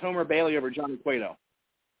chose Homer Bailey over Johnny Cueto.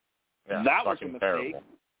 Yeah, that was a mistake. Terrible.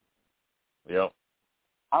 Yep.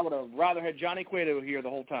 I would have rather had Johnny Cueto here the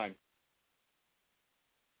whole time.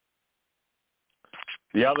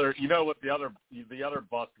 The other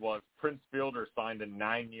bust was Prince Fielder signed a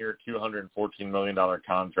 9-year, $214 million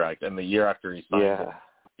contract, and the year after he signed it,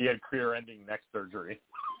 he had career-ending neck surgery.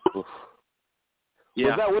 Was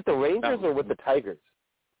that with the Rangers or with the Tigers?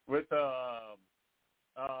 He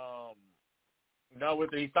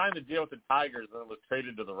signed a deal with the Tigers and then was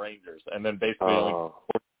traded to the Rangers, and then basically only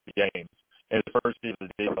 40 games in his first season of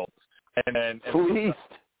the deal. Please.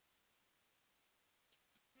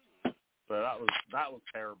 So that was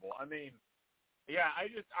terrible. I mean, yeah,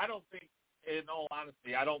 I don't think, in all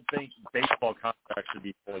honesty, I don't think baseball contracts should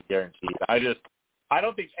be fully guaranteed. I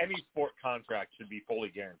don't think any sport contract should be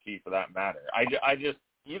fully guaranteed for that matter.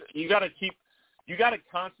 You got to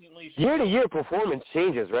constantly year to year performance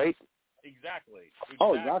changes, right? Exactly.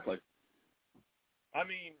 Oh, exactly. I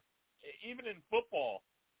mean, even in football,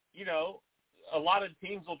 a lot of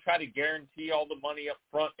teams will try to guarantee all the money up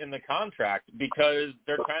front in the contract because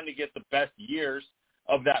they're trying to get the best years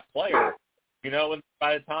of that player. And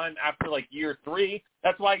by the time after year 3,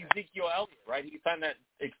 that's why Ezekiel Elliott, right? He signed that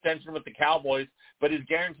extension with the Cowboys, but his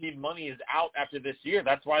guaranteed money is out after this year.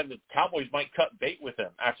 That's why the Cowboys might cut bait with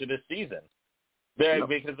him after this season,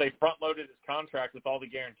 because they front-loaded his contract with all the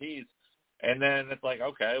guarantees. And then it's like,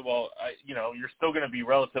 okay, well, you're still going to be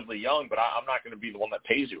relatively young, but I'm not going to be the one that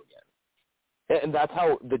pays you again. And that's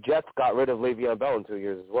how the Jets got rid of Le'Veon Bell in 2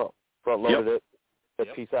 years as well. Front-loaded it, said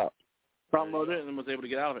peace out. Front-loaded it and then was able to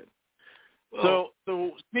get out of it. So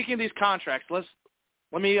speaking of these contracts,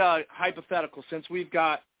 let me hypothetical, since we've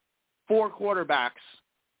got 4 quarterbacks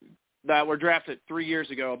that were drafted 3 years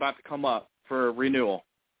ago about to come up for renewal.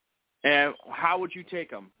 And how would you take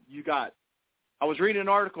them? I was reading an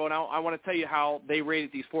article, and I want to tell you how they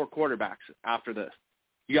rated these 4 quarterbacks after this.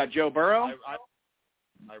 You got Joe Burrow.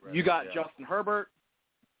 You got Justin Herbert,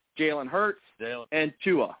 Jalen Hurts, and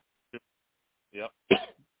Tua. Yep.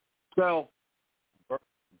 So,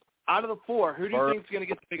 out of the 4, who do you think is going to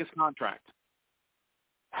get the biggest contract?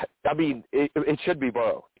 I mean, it should be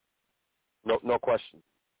Burrow. No question.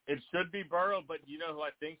 It should be Burrow, but you know who I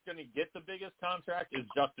think is going to get the biggest contract is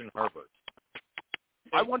Justin Herbert.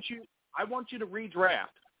 I want you to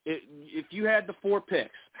redraft. If you had the 4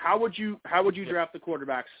 picks, how would you draft the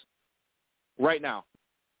quarterbacks right now?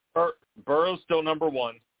 Burrow's still number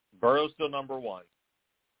 1.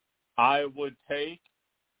 I would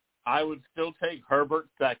still take Herbert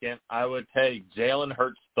second. I would take Jalen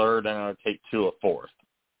Hurts third, and I would take Tua fourth.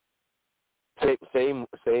 Same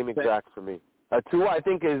exact for me. Tua, I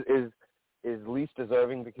think, is least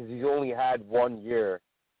deserving because he's only had 1 year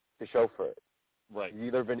to show for it. Right. He's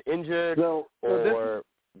either been injured or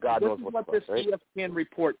God knows what this right? ESPN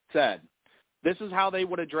report said. This is how they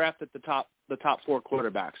would have drafted the top 4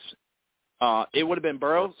 quarterbacks. It would have been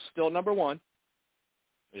Burrow, still number 1.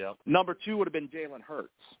 Yep. Number 2 would have been Jalen Hurts.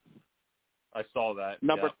 I saw that.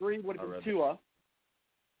 Number 3 would have been Tua.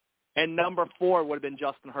 And number 4 would have been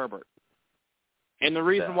Justin Herbert. And the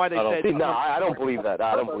reason why they said... I don't believe that.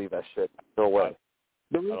 I don't believe that shit. No way.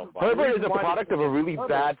 Herbert is a product of a really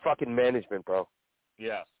bad fucking management, bro.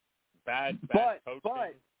 Yes. Bad coaching.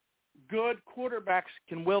 But good quarterbacks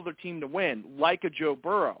can will their team to win, like a Joe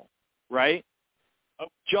Burrow, right?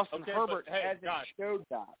 Justin Herbert hasn't showed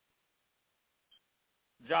that.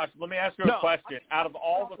 Josh, let me ask you a question. Out of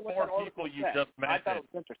all the 4 people you just mentioned,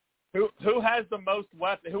 who has the most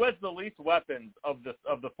weapons? Who has the least weapons of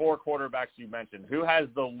the 4 quarterbacks you mentioned? Who has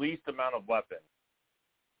the least amount of weapons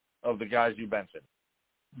of the guys you mentioned?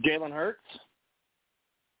 Jalen Hurts?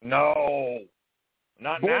 No,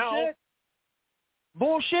 not now.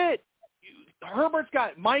 Bullshit. Herbert's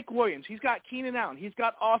got Mike Williams. He's got Keenan Allen. He's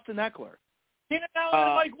got Austin Eckler. Keenan Allen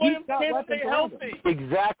and Mike Williams can't stay healthy.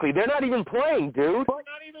 Exactly. They're not even playing, dude. They're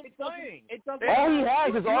not even playing. All he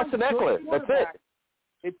has is Austin Eckler. That's it.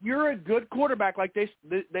 If you're a good quarterback, like this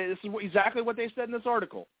is exactly what they said in this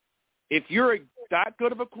article. If you're that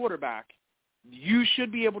good of a quarterback, you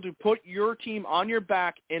should be able to put your team on your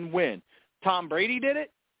back and win. Tom Brady did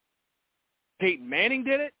it. Peyton Manning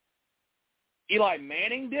did it. Eli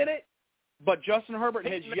Manning did it. But Justin Herbert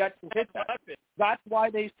has yet to hit that. That's why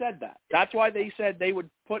they said that. That's why they said they would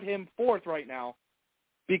put him 4th right now,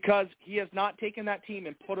 because he has not taken that team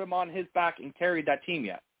and put him on his back and carried that team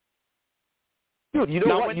yet. Dude, you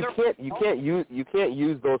know what? You can't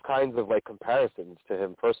use those kinds of comparisons to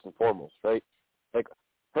him first and foremost, right? Like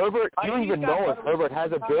Herbert, you don't even know if Herbert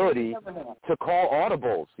has ability to call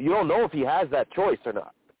audibles. You don't know if he has that choice or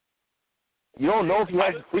not. You don't know if he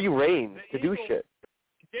has free reign to do shit.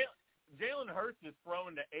 Jalen Hurts is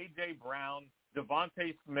throwing to A.J. Brown,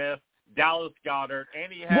 Devontae Smith, Dallas Goedert,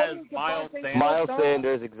 and he has Miles Sanders. Miles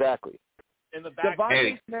Sanders, exactly. In the back.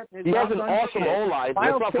 He has an awesome O-line.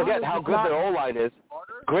 Let's not forget how good their O-line is.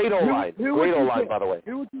 Great O-line. Great O-line, by the way.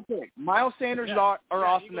 Who would you pick? Miles Sanders or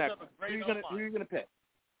Austin Eckler? Who are you going to pick?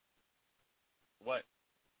 What?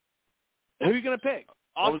 Who are you going to pick?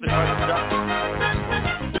 Austin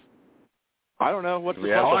Eckler. I don't know. What's the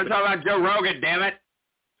question? I want to talk about Joe Rogan, damn it.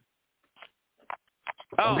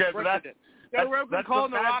 Oh, okay, so Joe Rogan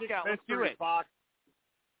calling the Rock out. Let's do it. Box.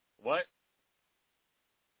 What?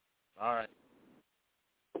 All right.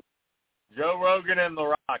 Joe Rogan and The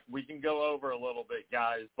Rock. We can go over a little bit,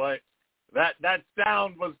 guys, but that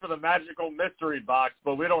sound was for the Magical Mystery Box,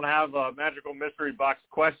 but we don't have a Magical Mystery Box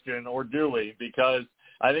question, or do we? Because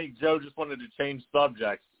I think Joe just wanted to change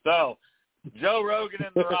subjects. So, Joe Rogan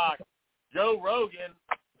and The Rock. Joe Rogan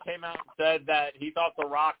came out and said that he thought The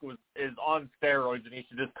Rock is on steroids and he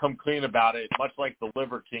should just come clean about it, much like the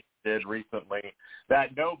Liver King did recently,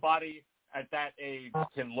 that nobody at that age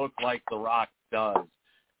can look like The Rock does,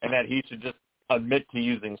 and that he should just admit to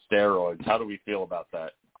using steroids. How do we feel about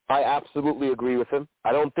that? I absolutely agree with him.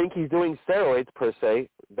 I don't think he's doing steroids per se.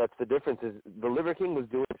 That's the difference. Is the Liver King was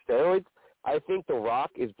doing steroids. I think The Rock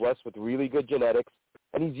is blessed with really good genetics,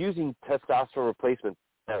 and he's using testosterone replacement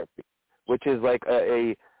therapy, which is like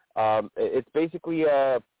it's basically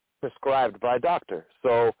prescribed by a doctor.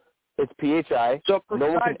 So it's PHI. So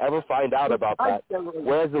no one can ever find out about that.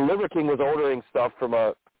 Whereas the Liver King was ordering stuff from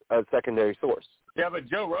a secondary source. Yeah, but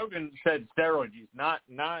Joe Rogan said steroid use, not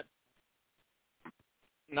the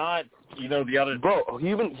other. Bro,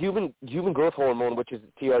 human growth hormone, which is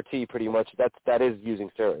TRT, pretty much. That is using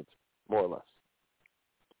steroids, more or less.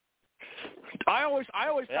 I always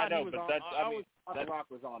thought he was on. I always thought The Rock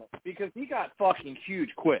was on it because he got fucking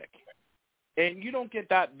huge quick, and you don't get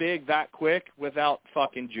that big that quick without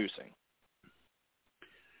fucking juicing.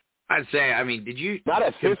 I'd say, I mean, did you not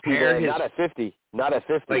at 50, man, not at 50, not at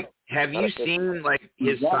 50. Like, have you seen like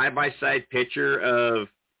his side-by-side picture of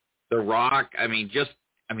The Rock? I mean, just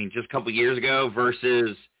a couple years ago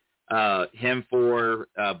versus him for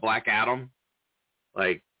Black Adam.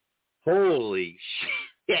 Like, holy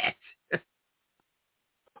shit.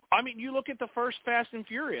 I mean, you look at the first Fast and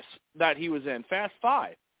Furious that he was in, Fast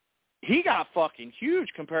 5. He got fucking huge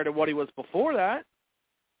compared to what he was before that.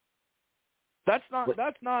 That's not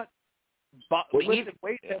lifting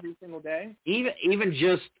weights every single day. Even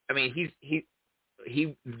just, I mean,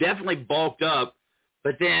 he definitely bulked up,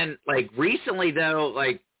 but then like recently though,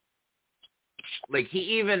 like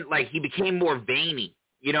he became more veiny.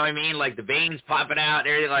 You know what I mean? Like the veins popping out,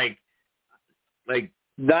 everything like.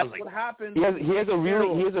 That's what happens. He has a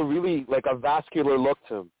really like a vascular look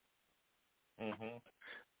to him. Mm-hmm.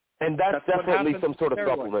 And that's definitely some sort of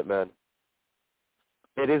supplement, man.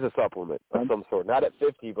 It is a supplement of some sort. Not at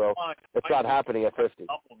 50, bro. It's not happening at 50.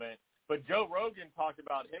 Supplement. But Joe Rogan talked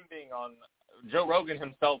about him being on. Joe Rogan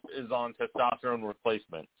himself is on testosterone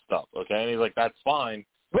replacement stuff. Okay, and he's like, that's fine.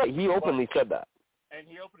 Right. He openly said that. And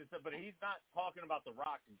he openly said, but he's not talking about The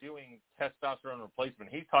Rock doing testosterone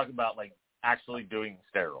replacement. He's talking about like actually doing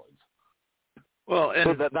steroids. Well,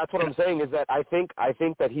 and so that's what I'm saying is that I think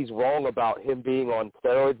that he's wrong about him being on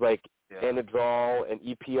steroids like Anadrol and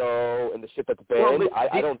EPO and the shit that's banned.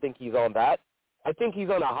 I don't think he's on that. I think he's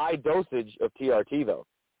on a high dosage of TRT though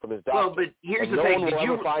from his doctor. Well, but here's and the no thing: one will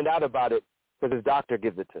ever find out about it because his doctor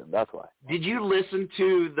gives it to him. That's why. Did you listen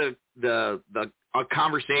to the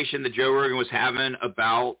conversation that Joe Rogan was having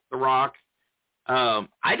about The Rock?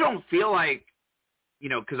 I don't feel like,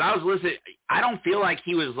 because I was listening. I don't feel like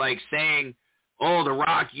he was like saying, "Oh, The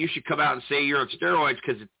Rock, you should come out and say you're on steroids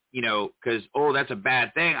because that's a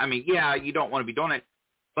bad thing." I mean, yeah, you don't want to be doing it,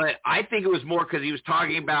 but I think it was more because he was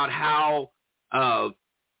talking about how,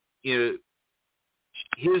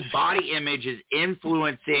 his body image is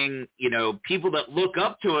influencing, people that look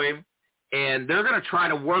up to him, and they're going to try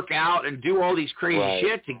to work out and do all these crazy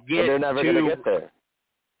shit to get. And they're never going to get there.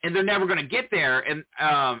 And they're never going to get there, and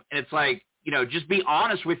it's like, just be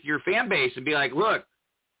honest with your fan base and be like, look,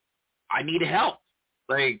 I need help.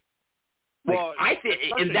 I think,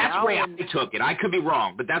 and that's the way I took it. I could be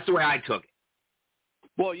wrong, but that's the way I took it.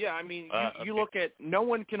 Well, yeah, I mean, you look at, no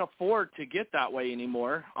one can afford to get that way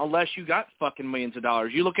anymore unless you got fucking millions of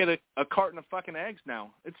dollars. You look at a carton of fucking eggs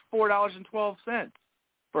now. It's $4.12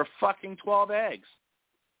 for fucking 12 eggs.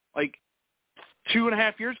 Like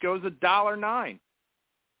 2.5 years ago, it was $1.09.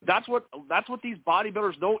 That's what these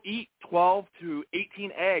bodybuilders don't eat 12 to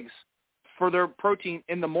 18 eggs for their protein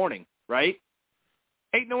in the morning, right?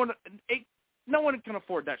 No one can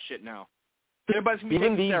afford that shit now. Everybody's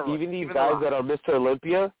gonna be even these guys that are Mr.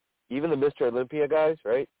 Olympia, even the Mr. Olympia guys,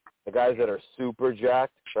 right? The guys that are super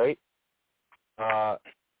jacked, right?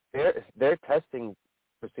 Their testing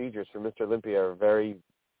procedures for Mr. Olympia are very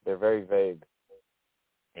vague.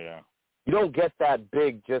 Yeah. You don't get that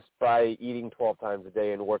big just by eating 12 times a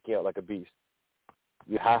day and working out like a beast.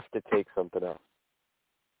 You have to take something else.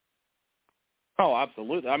 Oh,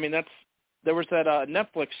 absolutely. I mean, there was that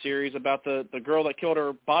Netflix series about the girl that killed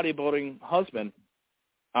her bodybuilding husband.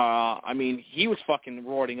 I mean, he was fucking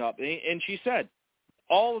roiding up. And she said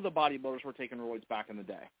all of the bodybuilders were taking roids back in the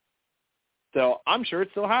day. So I'm sure it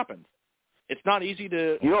still happens. It's not easy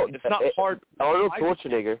to it's not hard. Arnold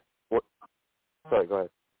Schwarzenegger. Sorry, go ahead.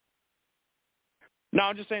 No,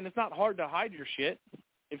 I'm just saying it's not hard to hide your shit.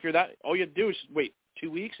 If you're that, all you have to do is wait 2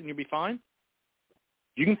 weeks and you'll be fine.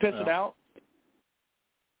 You can piss it out.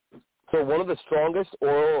 So one of the strongest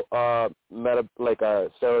oral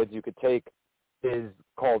steroids you could take is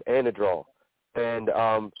called Anadrol. And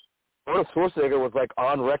Arnold Schwarzenegger was like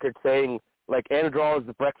on record saying like Anadrol is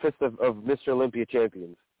the breakfast of Mr. Olympia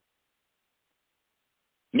champions.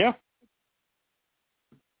 Yeah.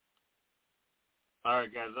 All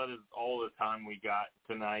right, guys, that is all the time we got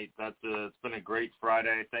tonight. It's been a great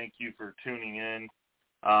Friday. Thank you for tuning in.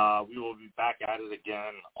 We will be back at it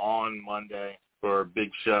again on Monday for a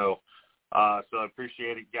big show. So I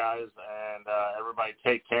appreciate it, guys, and everybody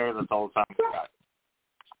take care. That's all the time we got.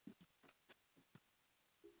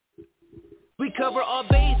 We cover all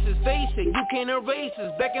bases, face it, you can't erase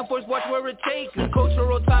us. Back and forth, watch where it takes us.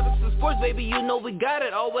 Cultural topics and sports, baby, you know we got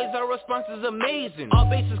it. Always our response is amazing. All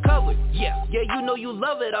bases covered, yeah, you know you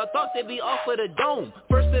love it. Our thoughts, they be off of the dome.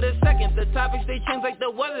 First to the second, the topics, they change like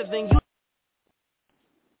the weather. Then you